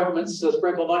like the governments to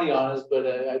sprinkle money on us, but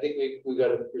I think we got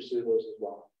to pursue those as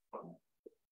well.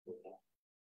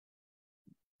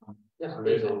 Yeah,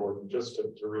 just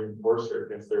to reinforce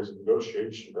it, if there's a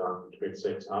negotiation done between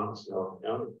St. Thomas and Elgin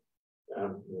County,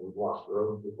 and we've lost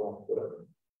road, people, whatever.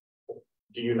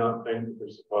 Do you not think that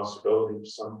there's a possibility of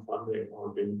some funding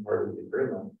or being part of the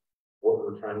agreement? What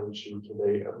we're trying to achieve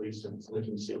today, at least in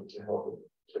contingency, to help with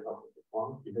the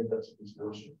fund? Do you think that's a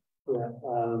consideration?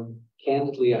 Yeah,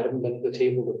 candidly, I haven't been at the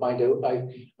table to find out.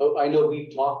 I know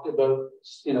we've talked about,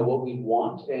 you know, what we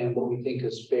want and what we think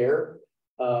is fair.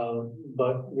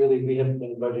 But really, we haven't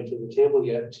been invited to the table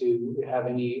yet to have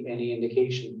any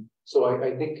indication. So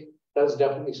I think that's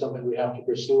definitely something we have to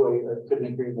pursue. I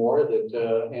couldn't agree more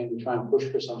that, and we try and push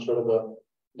for some sort of a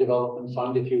development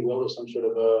fund, if you will, or some sort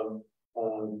of a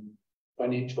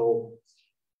financial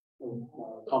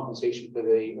compensation for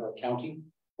the county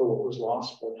for what was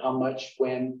lost, but how much,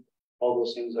 when, all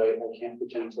those things, I can't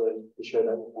pretend to share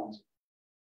that with council.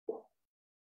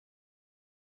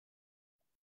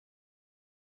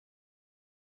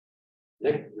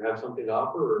 Nick, you have something to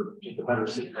offer, or just a better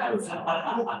seat?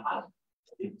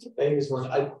 Thank you so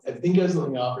much. I think I was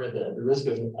looking to offer at the risk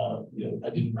of, you know, I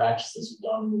didn't practice this with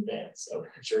Don in advance, so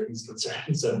I'm sure he's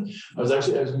concerned. So I was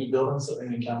going to build on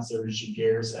something that Councillor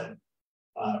Shakir said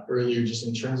earlier, just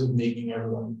in terms of making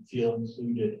everyone feel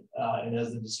included. And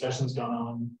as the discussion's gone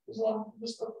on, there's a lot of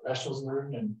municipal professionals in the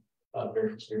room and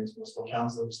very experienced municipal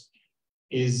councillors.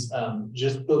 Is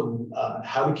just the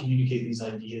how to communicate these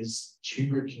ideas to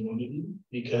your community,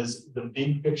 because the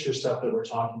big picture stuff that we're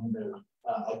talking about,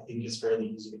 I think is fairly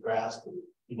easy to grasp.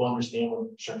 People understand what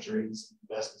infrastructure is,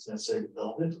 investments necessary to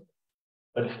build it,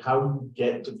 but how you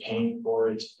get to paying for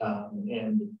it,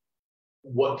 and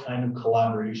what kind of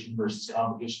collaboration versus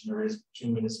competition there is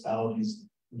between municipalities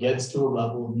gets to a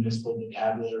level of municipal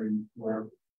vocabulary where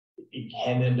it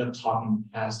can end up talking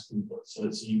past people. So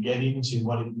you get into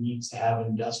what it means to have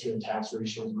industrial tax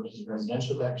ratios versus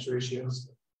residential tax ratios,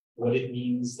 what it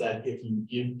means that if you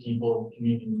give people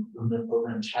community improvement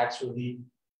program tax relief,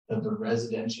 that the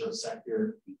residential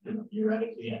sector, you know,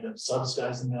 theoretically end up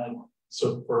subsidizing that,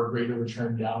 so for a greater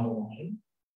return down the line.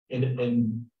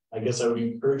 And I guess I would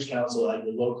encourage council at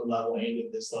the local level and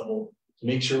at this level to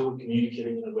make sure we're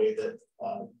communicating in a way that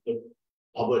the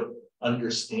public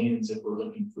understands if we're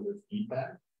looking for their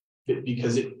feedback,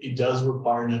 because it does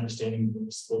require an understanding of the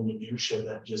municipal minutia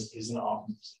that just isn't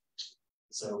often.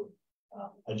 So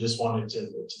I just wanted to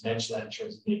mention that in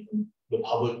terms of making the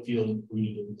public feel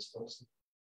included in this process.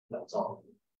 That's all.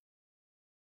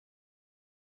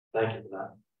 Thank you for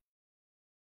that.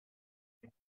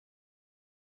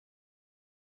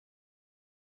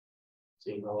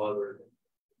 Seeing no other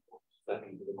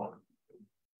second to the mark,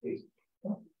 please.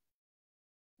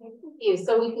 Thank you.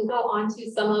 So we can go on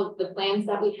to some of the plans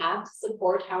that we have to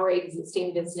support our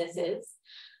existing businesses.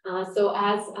 So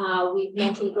as we've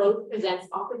mentioned, growth presents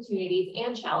opportunities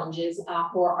and challenges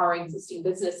for our existing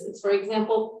businesses. For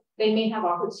example, they may have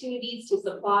opportunities to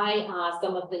supply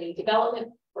some of the new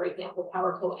development for example,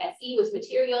 PowerCo SE with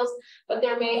materials, but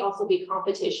there may also be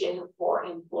competition for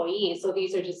employees. So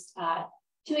these are just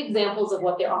two examples of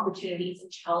what their opportunities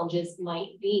and challenges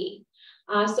might be.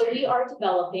 So we are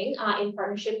developing, in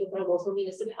partnership with our local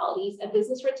municipalities, a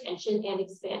business retention and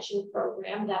expansion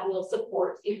program that will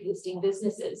support existing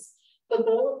businesses. The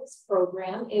goal of this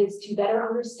program is to better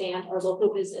understand our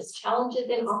local business challenges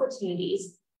and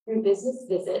opportunities through business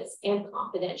visits and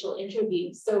confidential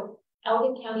interviews. So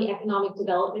Elgin County Economic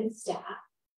Development staff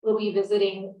will be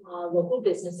visiting local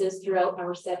businesses throughout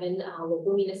our 7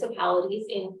 local municipalities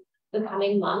in the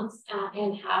coming months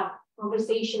and have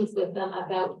conversations with them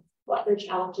about what their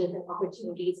challenges and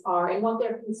opportunities are and what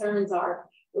their concerns are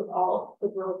with all the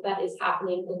growth that is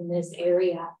happening in this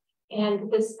area. And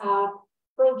this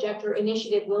project or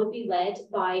initiative will be led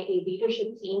by a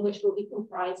leadership team, which will be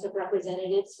comprised of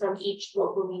representatives from each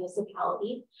local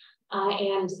municipality.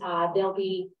 They'll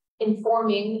be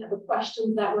informing the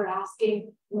questions that we're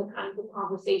asking and the kinds of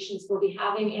conversations we'll be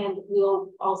having. And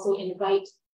we'll also invite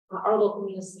our local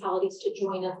municipalities to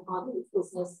join us on these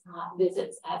business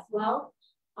visits as well.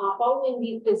 Following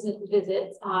these business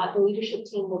visits, the leadership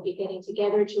team will be getting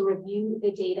together to review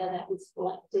the data that was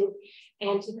collected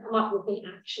and to come up with an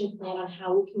action plan on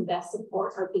how we can best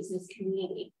support our business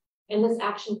community. And this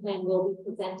action plan will be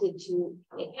presented to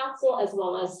the council as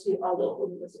well as to our local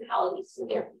municipalities for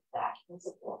their feedback and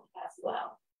support as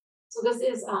well. So this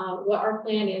is what our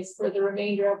plan is for the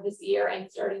remainder of this year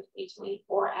and starting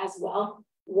 2024 as well.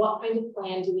 What kind of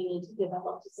plan do we need to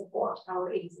develop to support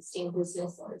our existing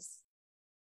businesses?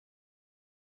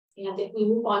 And if we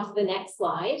move on to the next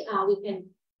slide, we can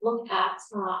look at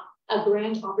a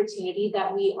grant opportunity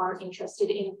that we are interested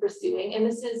in pursuing. And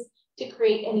this is to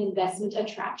create an investment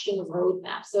attraction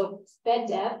roadmap. So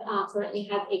FedDev currently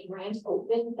has a grant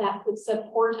open that could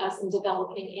support us in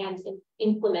developing and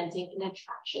implementing an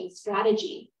attraction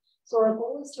strategy. So our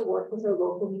goal is to work with our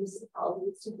local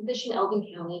municipalities to position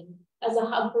Elgin County as a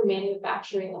hub for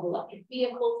manufacturing of electric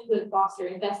vehicles to foster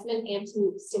investment and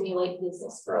to stimulate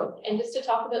business growth. And just to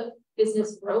talk about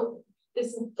business growth,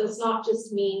 this does not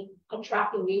just mean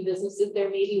attracting new businesses. There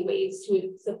may be ways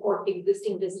to support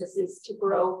existing businesses to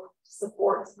grow, to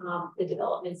support the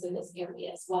developments in this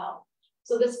area as well.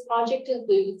 So this project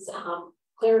includes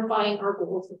clarifying our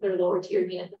goals with our lower tier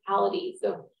municipalities.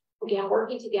 So again,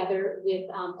 working together with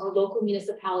our local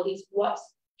municipalities, what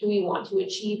do we want to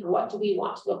achieve? What do we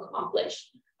want to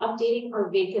accomplish? Updating our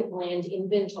vacant land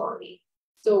inventory.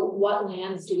 So what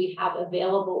lands do we have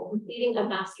available? Completing a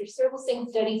master servicing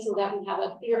study so that we have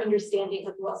a clear understanding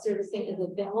of what servicing is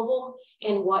available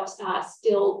and what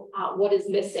what is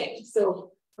missing.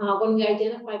 So when we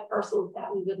identify parcels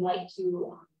that we would like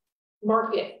to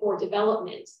market for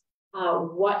development,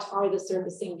 what are the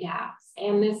servicing gaps?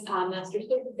 And this master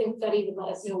servicing study would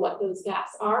let us know what those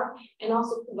gaps are and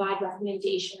also provide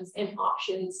recommendations and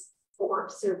options for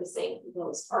servicing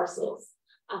those parcels.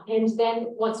 And then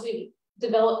once we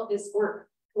develop this work,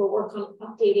 we'll work on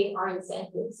updating our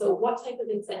incentives. So what type of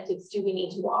incentives do we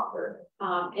need to offer?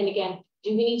 And again,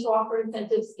 do we need to offer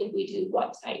incentives? If we do,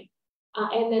 what type?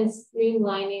 And then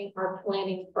streamlining our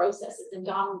planning processes. And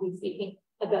Don will be speaking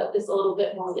about this a little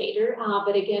bit more later,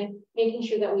 but again, making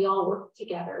sure that we all work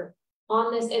together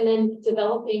on this and then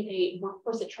developing a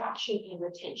workforce attraction and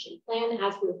retention plan.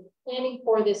 As we're planning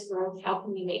for this growth, how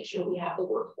can we make sure we have the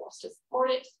workforce to support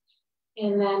it?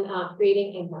 And then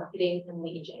creating a marketing and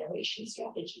lead generation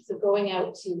strategy. So going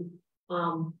out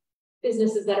to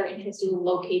businesses that are interested in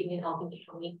locating in Elgin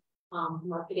County,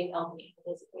 marketing Elgin County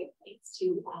is a great place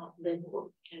to live,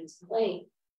 work, and play.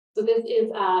 So this is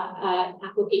an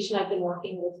application I've been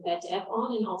working with FedDev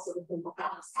on and also with the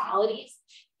municipalities.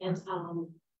 And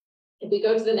if we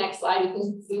go to the next slide, we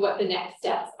can see what the next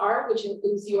steps are, which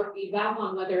includes your feedback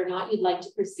on whether or not you'd like to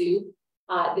pursue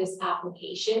this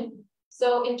application.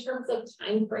 So in terms of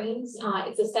timeframes,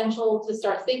 it's essential to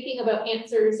start thinking about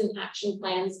answers and action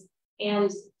plans. And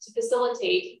to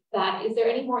facilitate that, is there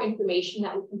any more information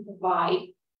that we can provide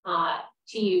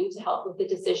to you to help with the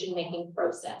decision-making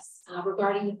process?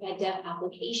 Regarding the FedDev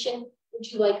application, would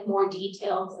you like more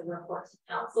details and reports to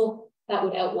council that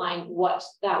would outline what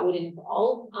that would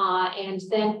involve? And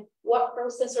then what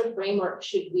process or framework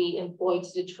should we employ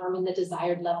to determine the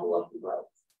desired level of growth?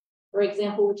 For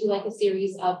example, would you like a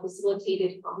series of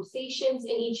facilitated conversations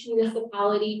in each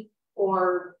municipality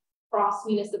or cross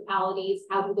municipalities?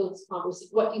 How do those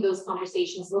what do those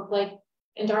conversations look like?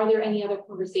 And are there any other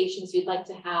conversations you'd like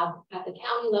to have at the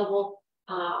county level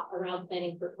around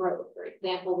planning for growth? For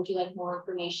example, would you like more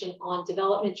information on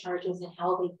development charges and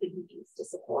how they could be used to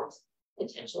support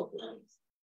potential plans?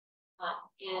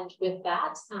 And with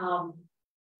that,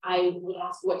 I would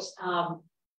ask what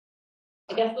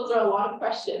I guess those are a lot of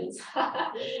questions.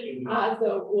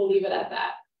 So we'll leave it at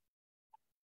that.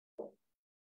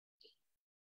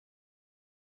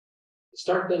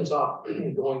 Start things off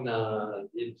going, I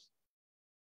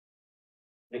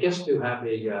guess to have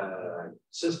a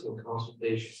system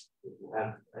consultation,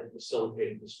 have a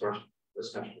facilitated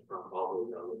discussion from all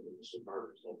the Mr.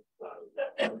 Carter's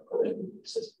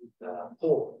system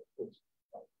poll.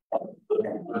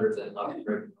 Other than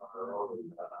operating on our own,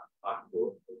 talking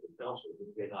to the council, we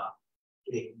may not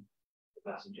getting the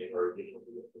messaging or getting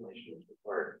the information is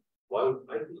required. Why would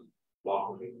I be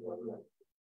welcoming one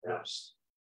perhaps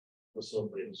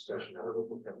facilitate discussion?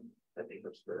 I think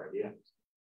that's a good idea.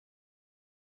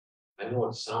 I know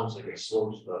it sounds like it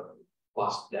slows the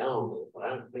bus down, but I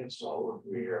don't think so. If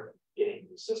we're getting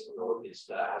the system, or at least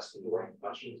asking the right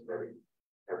questions every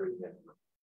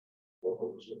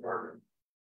local department.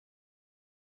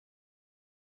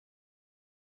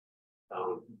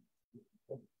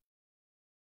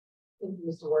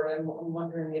 Mr. Ward, I'm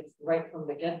wondering if right from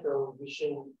the get-go, we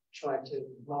shouldn't try to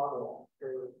model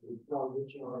for more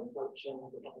regional approach and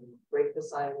break the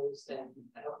silos and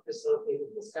help facilitate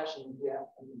the discussion. Yeah,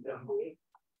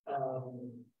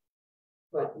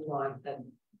 but not at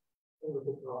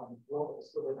individual levels.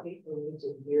 So I think we need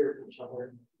to hear each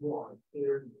other more,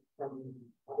 hear from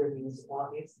other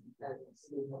municipalities and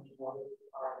see what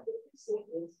our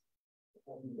is.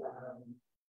 And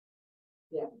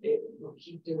yeah, we'll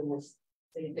keep doing this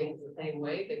same things the same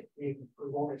way that we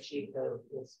won't achieve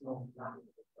this no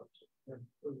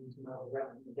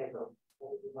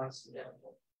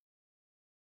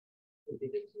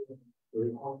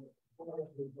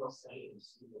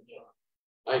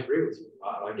I agree with you.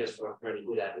 I guess what I'm trying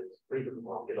to get at is pretty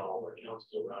difficult to get all our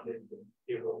councils around it and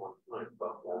give it one time,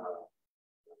 but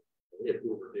if we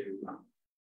were to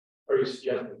are you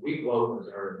suggesting we vote as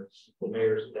our the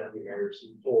mayors, deputy mayors,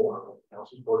 and full on the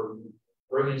council board,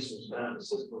 bring in some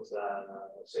assistance that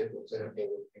say for example,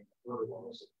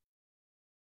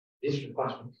 these are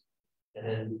questions, and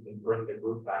then we can bring the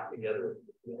group back together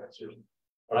with the answers.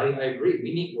 But I agree,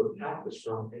 we need to attack this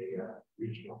from a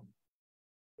regional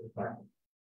perspective.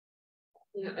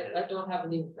 Yeah, I don't have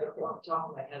any off the top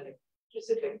of my head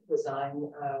specific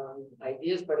design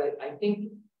ideas, but I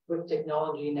think with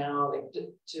technology now, like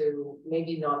to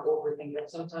maybe not overthink it.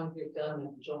 Sometimes we've done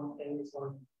and shown things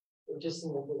on just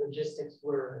in the logistics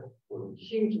we're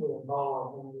hugely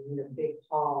involved, and we need a big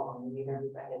hall and we need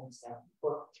everybody and stuff.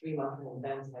 For 3 months in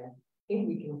advance, I think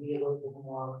we can be a little bit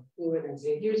more fluid and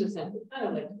say, here's a sentence, kind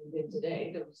of like we did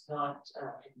today. That was not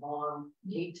a long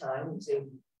lead time. And say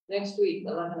next week,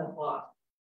 11 o'clock.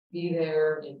 Be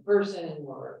there in person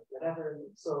or whatever.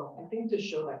 So I think to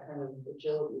show that kind of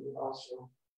agility would also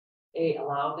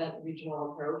allow that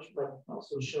regional approach, but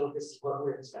also show this is what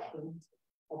we're expecting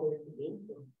others to do,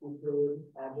 really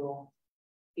agile,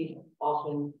 be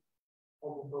often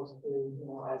as opposed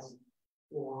to as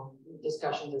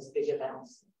discussions as big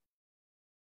events.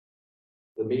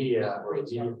 The media or the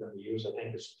media that we use, I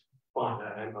think is fine.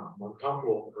 I'm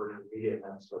comfortable for the media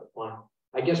events, but fine.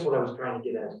 I guess what I was trying to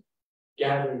get at.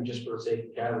 Gathering just for the sake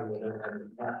of gathering, whatever,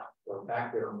 go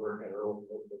back there and work at our own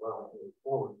level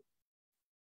forward.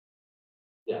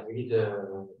 Yeah, we need to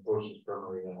approach this from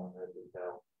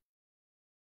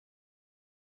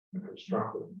a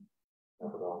constructive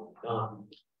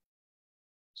methodology.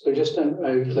 So just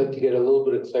I'd like to get a little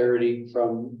bit of clarity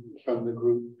from the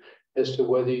group as to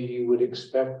whether you would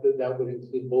expect that would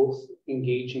include both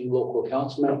engaging local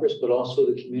council members, but also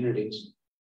the communities.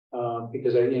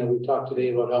 Because we've talked today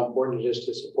about how important it is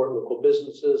to support local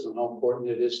businesses and how important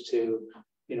it is to,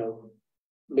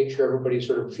 make sure everybody's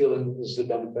sort of feeling this is a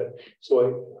benefit.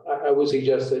 So I would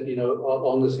suggest that,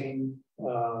 on the same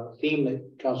theme that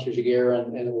Councillor Jiguer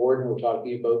and the warden were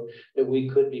talking about, that we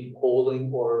could be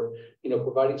polling or,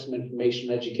 providing some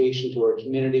information, education to our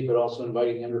community, but also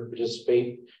inviting them to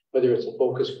participate, whether it's a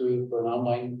focus group or an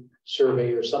online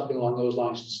survey or something along those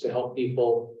lines, just to help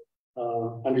people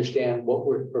understand what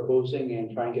we're proposing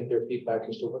and try and get their feedback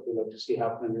as to what they'd like to see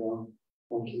happen in their own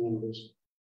communities.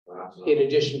 In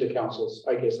addition to councils,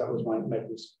 I guess that was my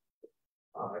piece.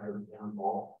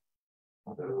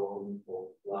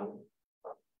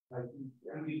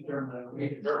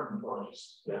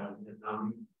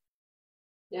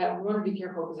 Yeah, we want to be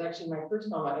careful because actually my first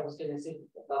comment I was going to say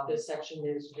about this section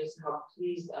is just how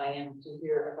pleased I am to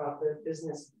hear about the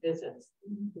business visits.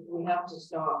 We have to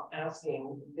stop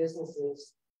asking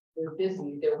businesses, they're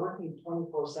busy, they're working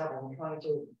 24/7 trying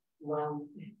to run,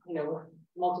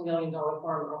 multi-million-dollar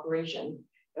farm operation,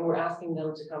 and we're asking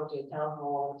them to come to a town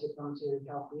hall, to come to a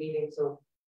council meeting. So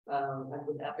I've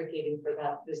been advocating for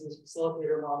that business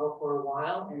facilitator model for a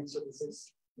while, and so this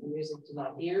is music to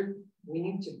my ear. We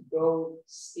need to go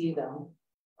see them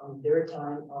on their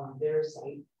time, on their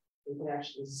site. We can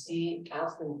actually see,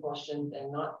 ask them questions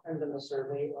and not send them a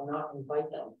survey or not invite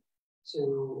them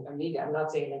to a meeting. I'm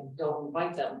not saying that don't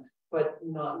invite them, but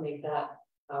not make that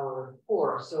our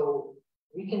core. So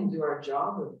we can do our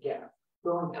job of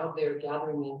going out there,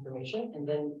 gathering the information, and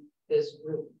then this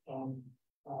group can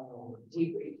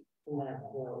debrief in that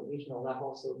regional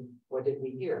level. So what did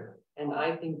we hear? And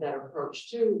I think that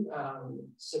approach too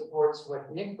supports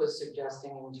what Nick was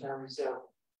suggesting in terms of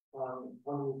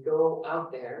when we go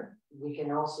out there, we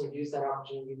can also use that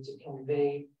opportunity to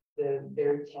convey the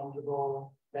very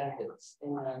tangible benefits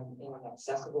in an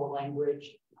accessible language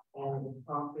and the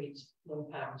concrete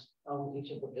impact on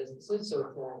each of the businesses. So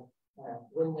it's a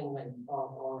win-win-win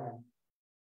all around.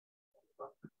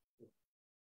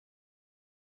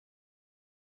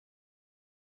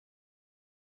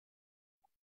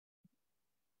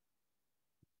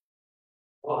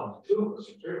 Well, two of us,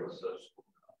 three of us.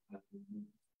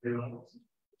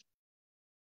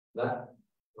 That,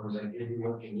 or does that give you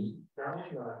what you need,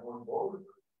 Carolyn, going forward?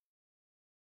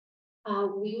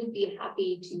 We would be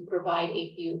happy to provide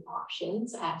a few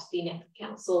options at the next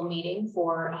council meeting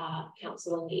for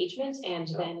council engagement, and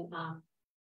then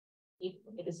you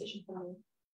can make a decision from you.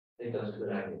 I think that's a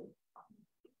good idea.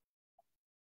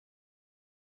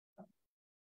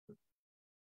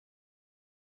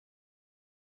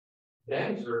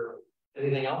 Okay, is there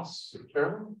anything else,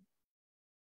 Carolyn?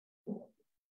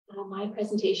 My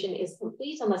presentation is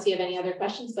complete unless you have any other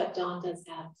questions, but Dawn does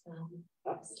have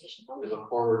a presentation. We look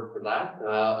forward for that.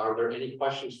 Are there any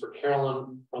questions for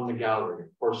Carolyn from the gallery?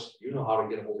 Of course, you know how to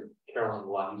get a hold of Carolyn a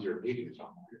lot easier than you do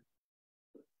somewhere.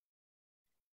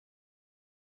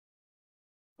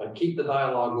 But keep the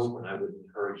dialogue open. I would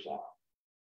encourage that.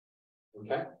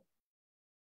 Okay.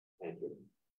 Thank you.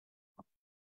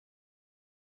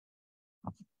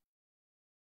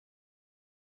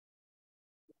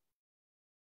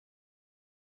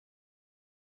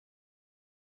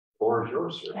 Floor is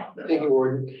yours, sir. Thank you,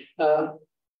 Warden. A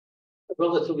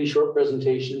relatively short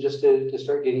presentation just to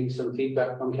start getting some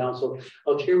feedback from council.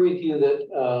 I'll share with you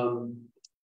that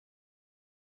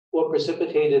what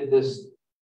precipitated this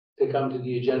to come to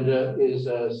the agenda is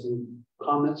some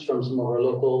comments from some of our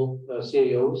local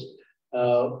CAOs.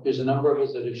 There's a number of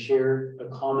us that have shared a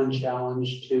common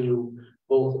challenge to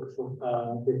both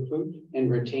recruit and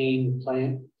retain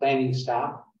planning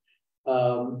staff.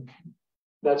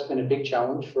 That's been a big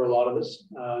challenge for a lot of us,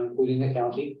 including the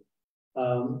county.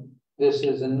 This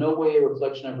is in no way a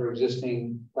reflection of our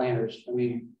existing planners. I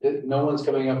mean, no one's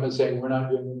coming up and saying we're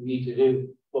not doing what we need to do.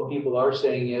 What people are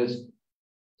saying is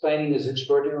planning is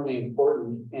extraordinarily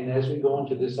important. And as we go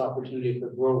into this opportunity for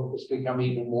growth, it's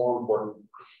becoming even more important.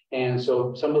 And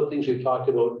so some of the things we've talked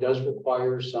about does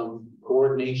require some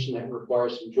coordination, that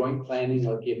requires some joint planning,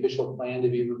 like the official plan to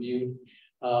be reviewed.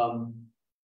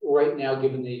 Right now,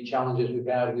 given the challenges we've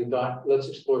had, we thought, let's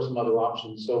explore some other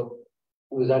options. So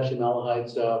it was actually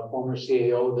Malahide's former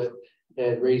CAO that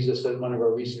had raised this at one of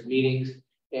our recent meetings.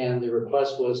 And the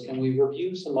request was, can we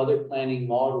review some other planning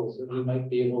models that we might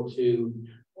be able to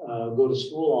go to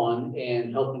school on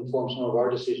and help inform some of our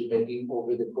decision-making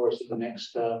over the course of the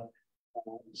next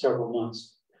several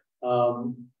months.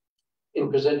 In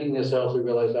presenting this, I also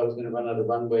realized I was going to run out of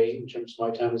runway in terms of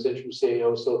my time as interim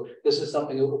CAO. So this is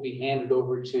something that will be handed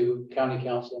over to County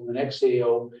Council and the next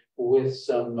CAO with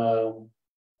some,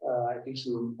 I think,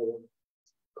 some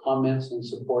comments and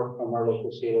support from our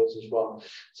local CAOs as well.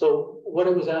 So what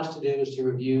I was asked to do is to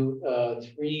review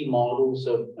 3 models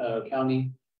of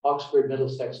county: Oxford,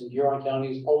 Middlesex, and Huron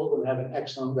counties. All of them have an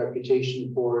excellent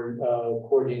reputation for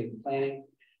coordinated planning.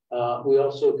 We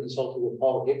also consulted with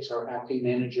Paul Hicks, our acting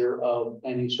manager of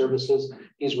planning services.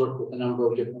 He's worked with a number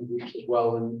of different groups as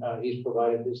well, and he's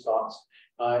provided his thoughts.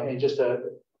 And just a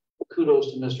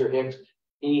kudos to Mr. Hicks.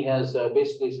 He has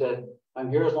basically said, I'm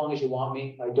here as long as you want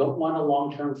me. I don't want a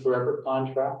long-term forever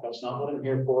contract. That's not what I'm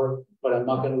here for, but I'm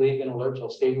not going to leave in a lurch. I'll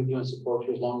stay with you and support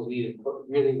you as long as needed. But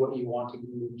really what you want to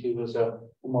move to is a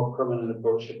more permanent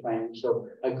approach to planning. So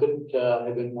I couldn't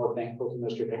have been more thankful to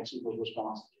Mr. Hicks and his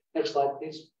response. Next slide,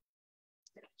 please.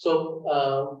 So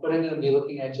what I'm going to be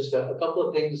looking at just a couple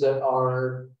of things that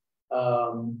are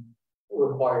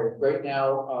required. Right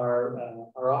now,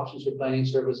 our options for planning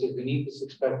services, we need this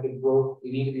expected growth.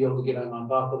 We need to be able to get on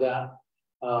top of that.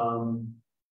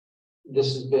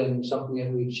 This has been something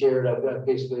that we've shared. I've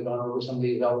basically gone over some of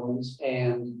these elements,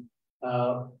 and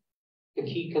the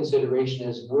key consideration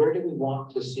is, where do we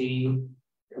want to see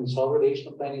consolidation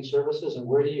of planning services, and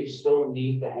where do you still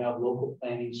need to have local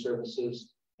planning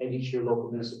services at each of your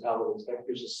local municipalities. Like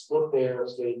there's a split there,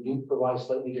 so they do provide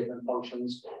slightly different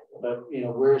functions. But you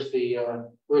know, where's the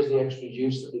extra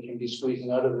juice that we can be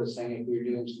squeezing out of this thing if we're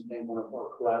doing something on a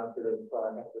more collaborative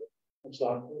effort? Next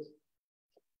slide, please.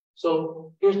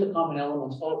 So here's the common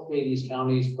elements. All three of these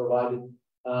counties provided.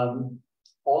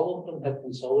 All of them have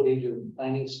consolidated with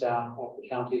planning staff at the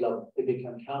county level. They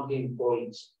become county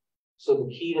employees. So the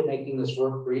key to making this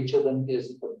work for each of them is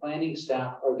that the planning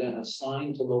staff are then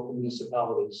assigned to local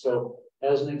municipalities. So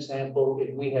as an example,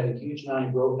 if we had a huge amount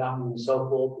of growth happening in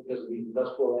Southwold because of the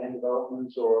industrial land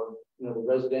developments or the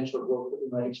residential growth that we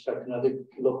might expect in other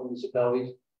local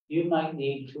municipalities, you might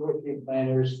need 2 or 3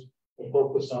 planners to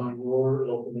focus on your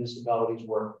local municipality's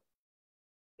work.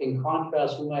 In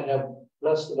contrast, we might have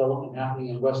less development happening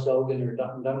in West Elgin or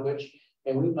Dunwich,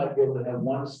 and we might be able to have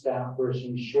one staff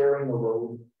person sharing the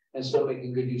load and still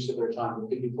making good use of their time. We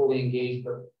could be fully engaged,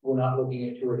 but we're not looking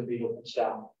at 2 or 3 different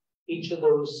staff. Each of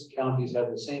those counties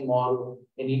have the same model,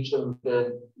 and each of them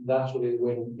said that's really the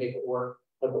way to make it work.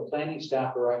 But the planning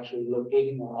staff are actually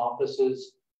locating their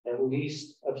offices at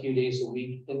least a few days a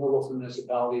week in the local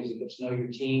municipalities. It gets to know your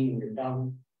team and your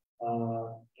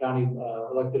county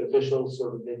elected officials so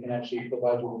that they can actually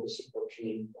provide you with the support you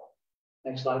need.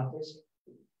 Next slide, please.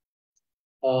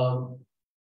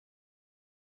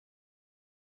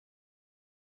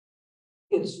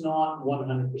 It's not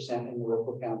 100% in the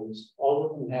local counties. All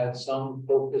of them had some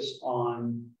focus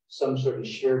on some sort of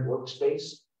shared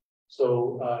workspace.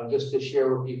 So just to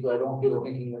share with people, I don't want people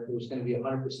thinking that there's going to be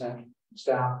 100%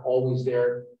 staff always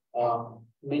there.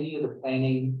 Many of the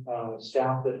planning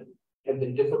staff that have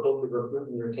been difficult to recruit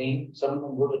and retain, some of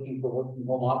them were looking for work from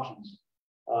home options.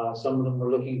 Some of them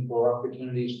were looking for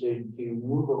opportunities to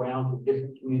move around to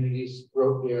different communities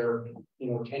throughout their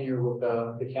tenure with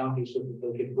the county so that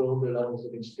they could build their levels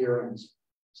of experience.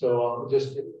 So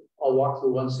I'll walk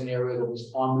through one scenario that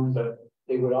was common, but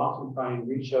they would often try and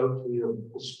reach out to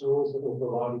the schools that were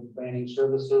providing planning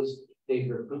services. They'd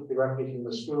recruit directly from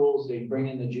the schools. They'd bring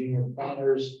in the junior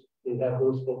planners. They'd have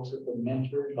those folks that were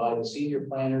mentored by the senior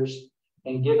planners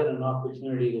and given an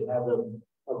opportunity to have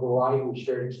a variety of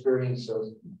shared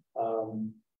experiences.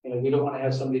 We don't want to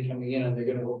have somebody coming in and they're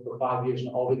going to work for 5 years and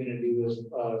all they're going to do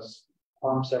is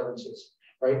farm severances,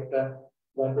 right? That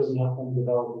doesn't help them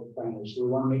develop with planners. So we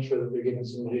want to make sure that they're given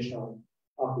some additional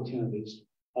opportunities.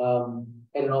 And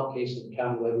in all cases, the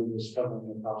county levy was covering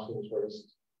the cost of those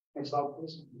races. Next slide,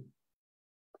 please.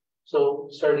 So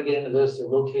starting to get into this, they're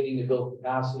locating to build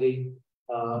capacity,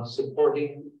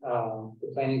 supporting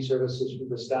the planning services for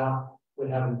the staff would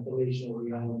have an affiliation with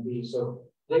the IMB. So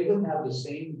they would have the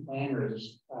same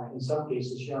planners. In some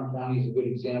cases, Huron County is a good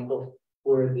example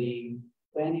where the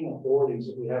planning authorities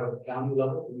that we have at the county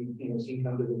level, we've seen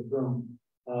come to this room,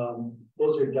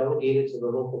 those are delegated to the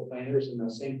local planners, and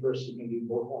the same person can do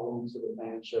both elements of the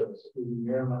planning service. We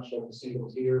very much like a single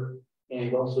tier, and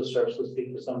it also starts to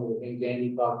speak to some of the things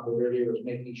Andy talked about earlier, was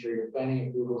making sure your planning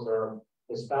approvals are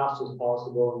as fast as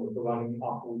possible and we're providing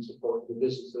optimum support to the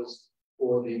businesses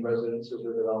or the residences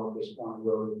or developers on the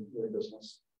road in their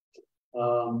business.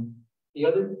 The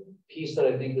other piece that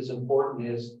I think is important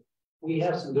is we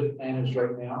have some good planners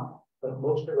right now, but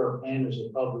most of our planners are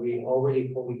probably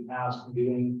already fully past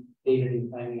doing day-to-day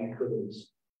planning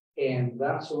activities. And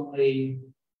that's only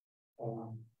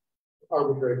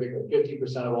arbitrary figure,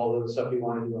 50% of all of the stuff you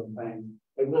want to do in planning.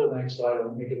 I go to the next slide,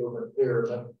 I'll make it a little bit clearer.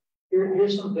 But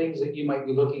here's some things that you might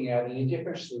be looking at. In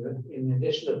addition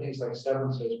to things like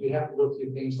severances, we have to go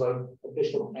through things like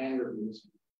official plan reviews.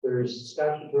 There's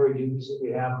statutory duties that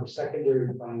we have for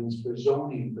secondary plans, for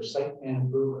zoning, for site plan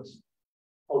improvements.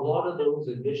 A lot of those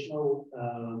additional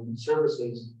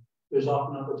services, there's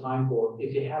often not the time for.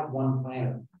 If you have one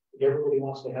planner, if everybody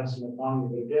wants to have some autonomy,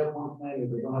 but if you have one planner,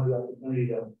 they don't have the opportunity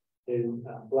to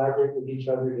collaborate with each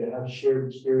other, to have shared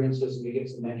experiences, and to get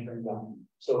some mentoring done.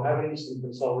 So having some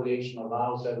consolidation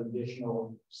allows that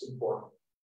additional support.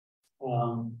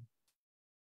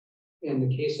 In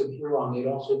the case of Huron, they'd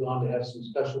also gone to have some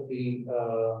specialty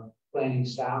planning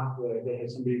staff where they had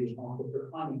somebody responsible for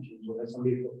climate change, or had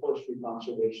somebody for forestry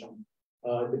conservation.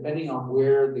 Depending on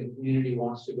where the community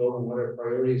wants to go and what our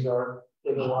priorities are,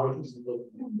 there's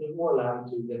more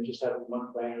latitude than just having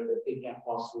one planner that they can't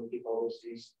possibly keep all those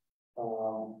things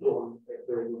going if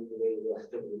they're doing related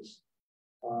activities.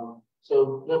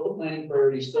 So local planning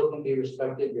priorities still can be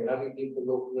respected. You're having people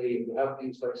locally, if you have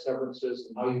things like severances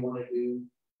and how you want to do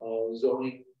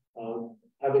zoning,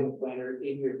 having a planner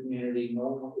in your community,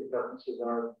 knowing what your preferences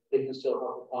are, they can still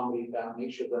help accommodate that,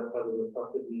 make sure that whether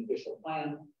reflected in the official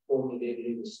plan or in the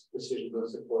day-to-day decisions and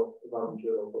support providing to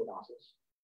your local councils.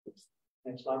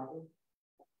 Next slide, please.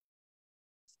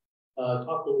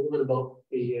 Talked a little bit about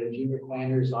the junior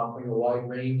planners offering a wide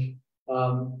range.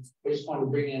 I just want to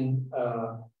bring in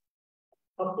a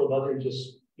couple of other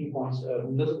just key points.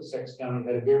 Middlesex County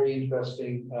had a very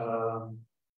interesting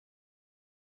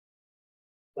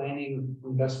planning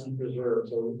investment reserve.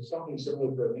 So something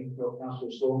similar to, I think, what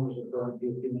Councillor Sloan was referring to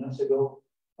a few minutes ago.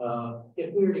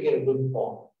 If we were to get a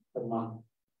windfall of money,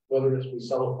 whether it's we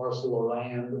sell a parcel of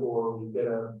land or we get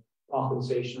a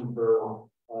compensation for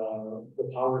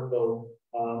the power bill,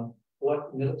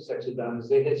 what Middlesex had done is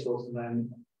they had sold some land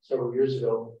several years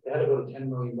ago. They had about a $10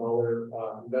 million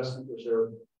investment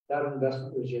reserve. That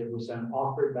investment reserve was then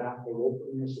offered back to local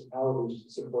municipalities to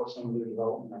support some of their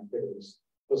development activities.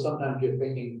 So sometimes you're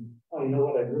thinking, oh, you know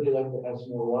what, I'd really like to have some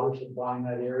more water supply in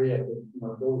that area. I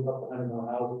could, build a couple hundred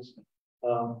more houses.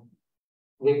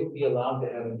 They would be allowed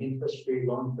to have an interest-free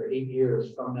loan for 8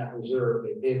 years from that reserve.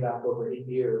 They pay it back over 8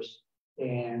 years,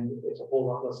 and it's a whole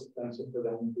lot less expensive for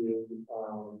them to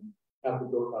have the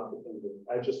growth opportunity.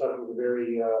 I just thought it was a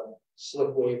very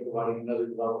slick way of providing another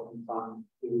development fund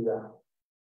to do that.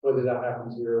 Whether that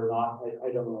happens here or not,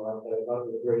 I don't know. But I thought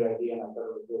it was a great idea, and I thought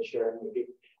it was worth sharing with you.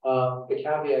 The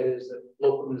caveat is that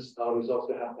local municipalities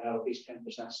also have to have at least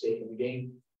 10% stake in the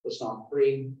game. It's not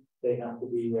free. They have to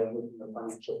be looking at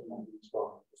financial commitment as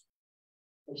well.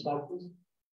 Next slide, please.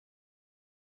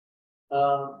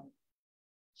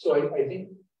 So I think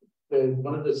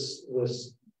one of the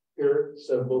spirits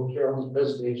of both Carolyn's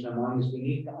presentation and mine is we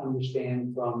need to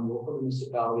understand from local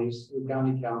municipalities through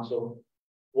county council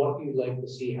what you'd like to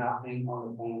see happening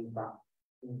on the planning front.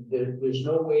 There's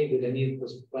no way that any of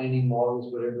those planning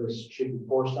models, whatever, should be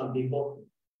forced on people.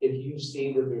 If you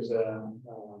see that there's a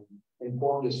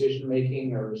informed decision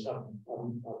making or some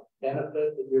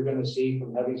benefit that you're going to see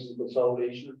from having some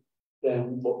consolidation,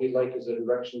 then what we'd like is a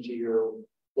direction to your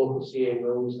local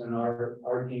CAOs and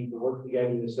our team to work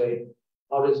together to say,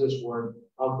 how does this work?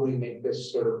 How can we make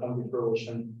this sort of come to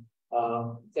fruition?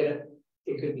 Then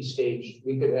it could be staged.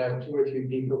 We could have 2 or 3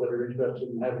 people that are interested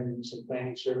in having some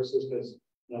planning services because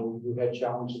we've had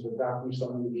challenges with drafting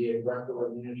someone to be a director or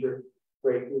a manager.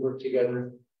 Great, we work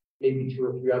together. Maybe 2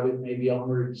 or 3 others. Maybe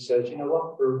Elmer says, you know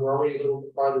what, we're already a little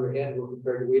farther ahead. We're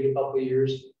prepared to wait a couple of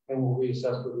years and we'll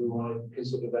reassess whether we want to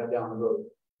consider that down the road.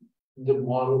 The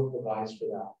model provides for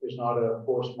that. There's not a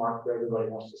forced mark where everybody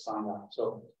has to sign up.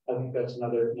 So I think that's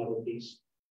another piece.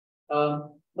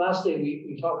 Lastly,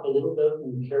 we talked a little bit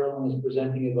when Carolyn was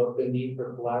presenting about the need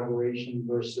for collaboration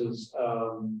versus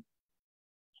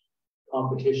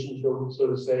competition, so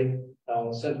to say.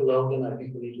 Central Elgin, I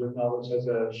think we need to acknowledge, has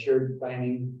a shared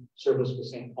planning service with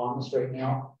St. Thomas right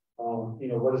now.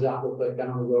 What does that look like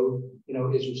down the road?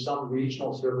 Is there some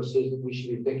regional services that we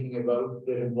should be thinking about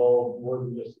that involve more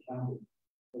than just the county?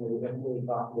 We haven't really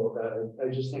talked about that. I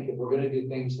just think if we're going to do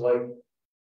things like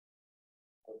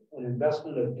an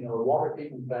investment of, a water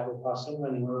treatment plant will cost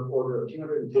somewhere in the order of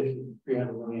 $250 to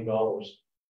 $300 million.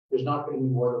 There's not going to be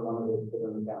more than one of those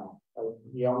within the town.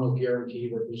 You almost guarantee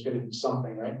that there's going to be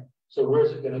something, right? So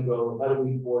where's it going to go? How do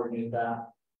we coordinate that?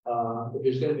 If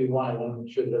there's going to be one, I want to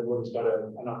make sure that everyone's got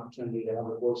an opportunity to have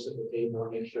a voice at the table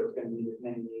and make sure it's going to meet as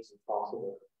many needs as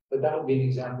possible. But that would be an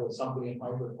example of something that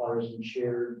might require some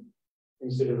shared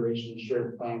consideration,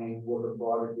 shared planning with a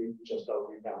broader group than just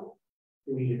Elgin County.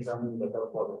 We determine that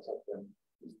that's what it's up there.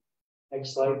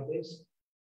 Next slide, please.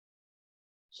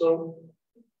 So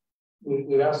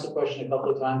we've asked the question a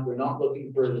couple of times. We're not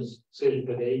looking for a decision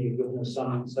today. You've given us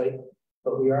some insight,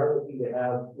 but we are looking to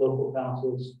have local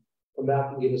councils come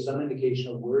back and give us some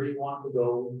indication of where you want to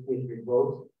go with your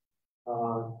growth,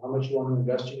 how much you want to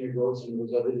invest in your growth, and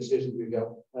those other decisions we've got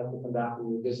have to come back and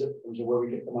revisit in terms of where we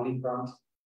get the money from.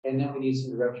 And then we need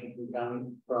some direction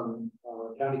from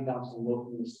county council and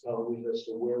local municipalities as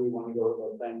to where we want to go with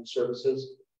our planning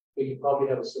services. We could probably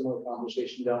have a similar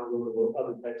conversation down the road about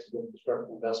other types of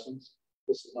infrastructure investments.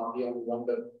 This is not the only one,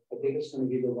 but I think it's going to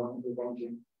be the one that we're going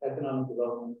to. Economic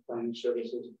development planning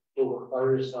services will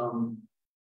require some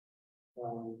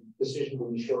decisions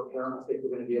in the short term. I think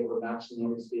we're going to be able to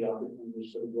maximize the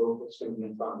opportunities for the growth that's going to be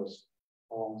in front of us.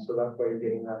 So that's why you're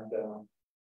getting that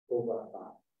over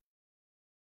time.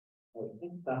 I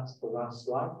think that's the last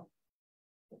slide.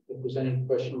 If there's any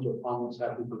questions or comments,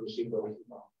 happy to receive those.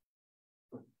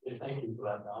 Thank you for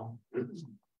that, Don.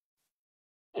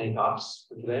 Any thoughts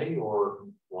for today or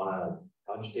want to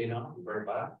cogitate on and bring it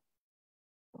back?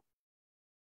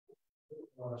 There's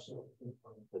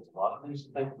a lot of things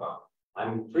to think about.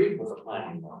 I'm intrigued with the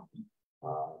planning one.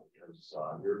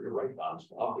 Because you're right, Don.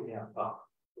 So I'll be down top.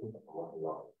 And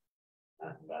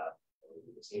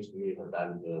it seems to me that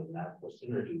is the natural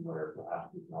synergy where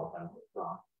perhaps we can all benefit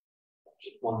from.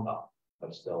 Just one thought,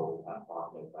 but still I'm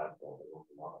talking about that.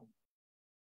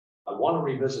 want to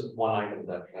revisit one item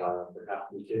that perhaps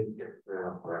we didn't get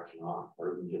enough direction on,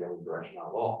 or even get any direction on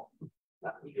at all.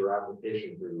 That was your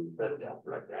application to bed down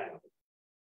direct annually.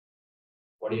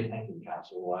 What are you thinking,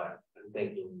 council? I'm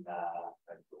thinking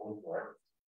going for it.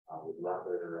 Would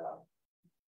rather.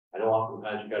 I know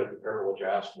oftentimes you got to be careful what you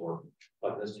ask for,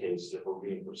 but in this case, if we're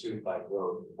being pursued by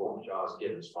growth, what Jaws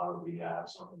get is fine. We have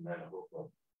something that will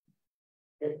go.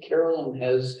 Carolyn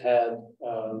has had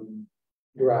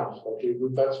drafts.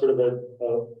 We've got sort of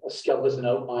a skeleton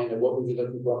outline of what we'll be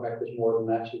looking for. In fact, there's more than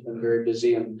that. She's been very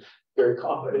busy and very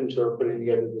confident in sort of putting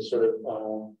together this sort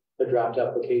of a draft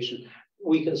application.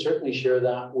 We can certainly share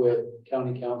that with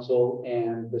county council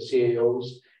and the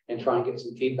CAOs and try and get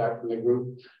some feedback from the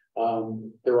group.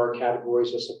 There are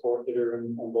categories of support that are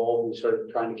involved. We started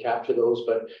trying to capture those,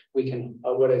 but we can,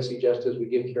 what I suggest is we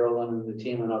give Carolyn and the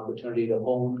team an opportunity to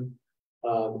hone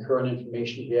the current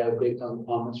information we have based on the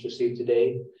comments received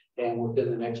today. And within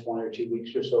the next 1 or 2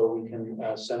 weeks or so, we can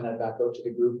send that back out to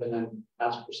the group and then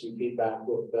ask for some feedback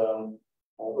with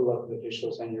elected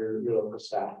officials and your local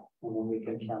staff. And then we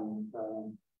can try and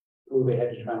move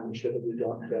ahead to try and ensure that we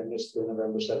don't miss the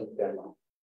November 7th deadline.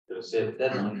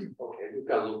 Deadline. Okay, we've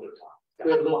got a little bit of time.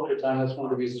 We have a little bit of time. That's one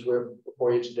of the reasons we're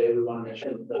before you today. We want to make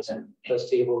sure that that's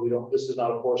stable. We don't. This is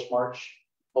not a forced march,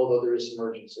 although there is some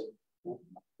urgency.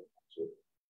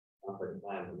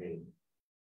 Plan for me.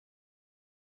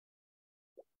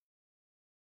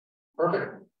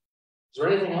 Perfect. Is there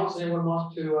anything else anyone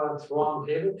wants to throw on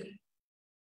the table?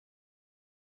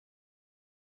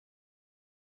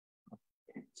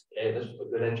 Okay, this was a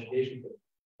good education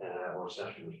or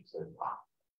session, we should say.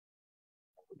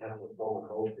 We have the formal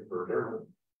coach for Durban.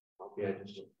 Okay,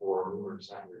 just for we were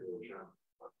excited to adjourn.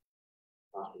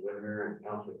 Councilor Whitmer and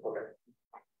Councilor Cook.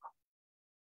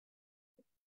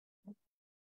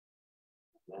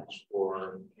 That's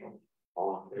for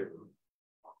all in favor.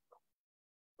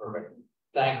 Perfect.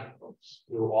 Thank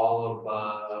you all of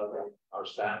our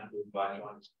staff who joined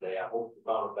us today. I hope you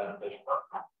found it beneficial.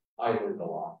 I learned a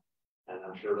lot, and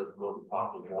I'm sure that we'll be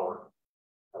talking more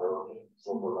at a local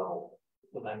level.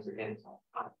 So thanks again.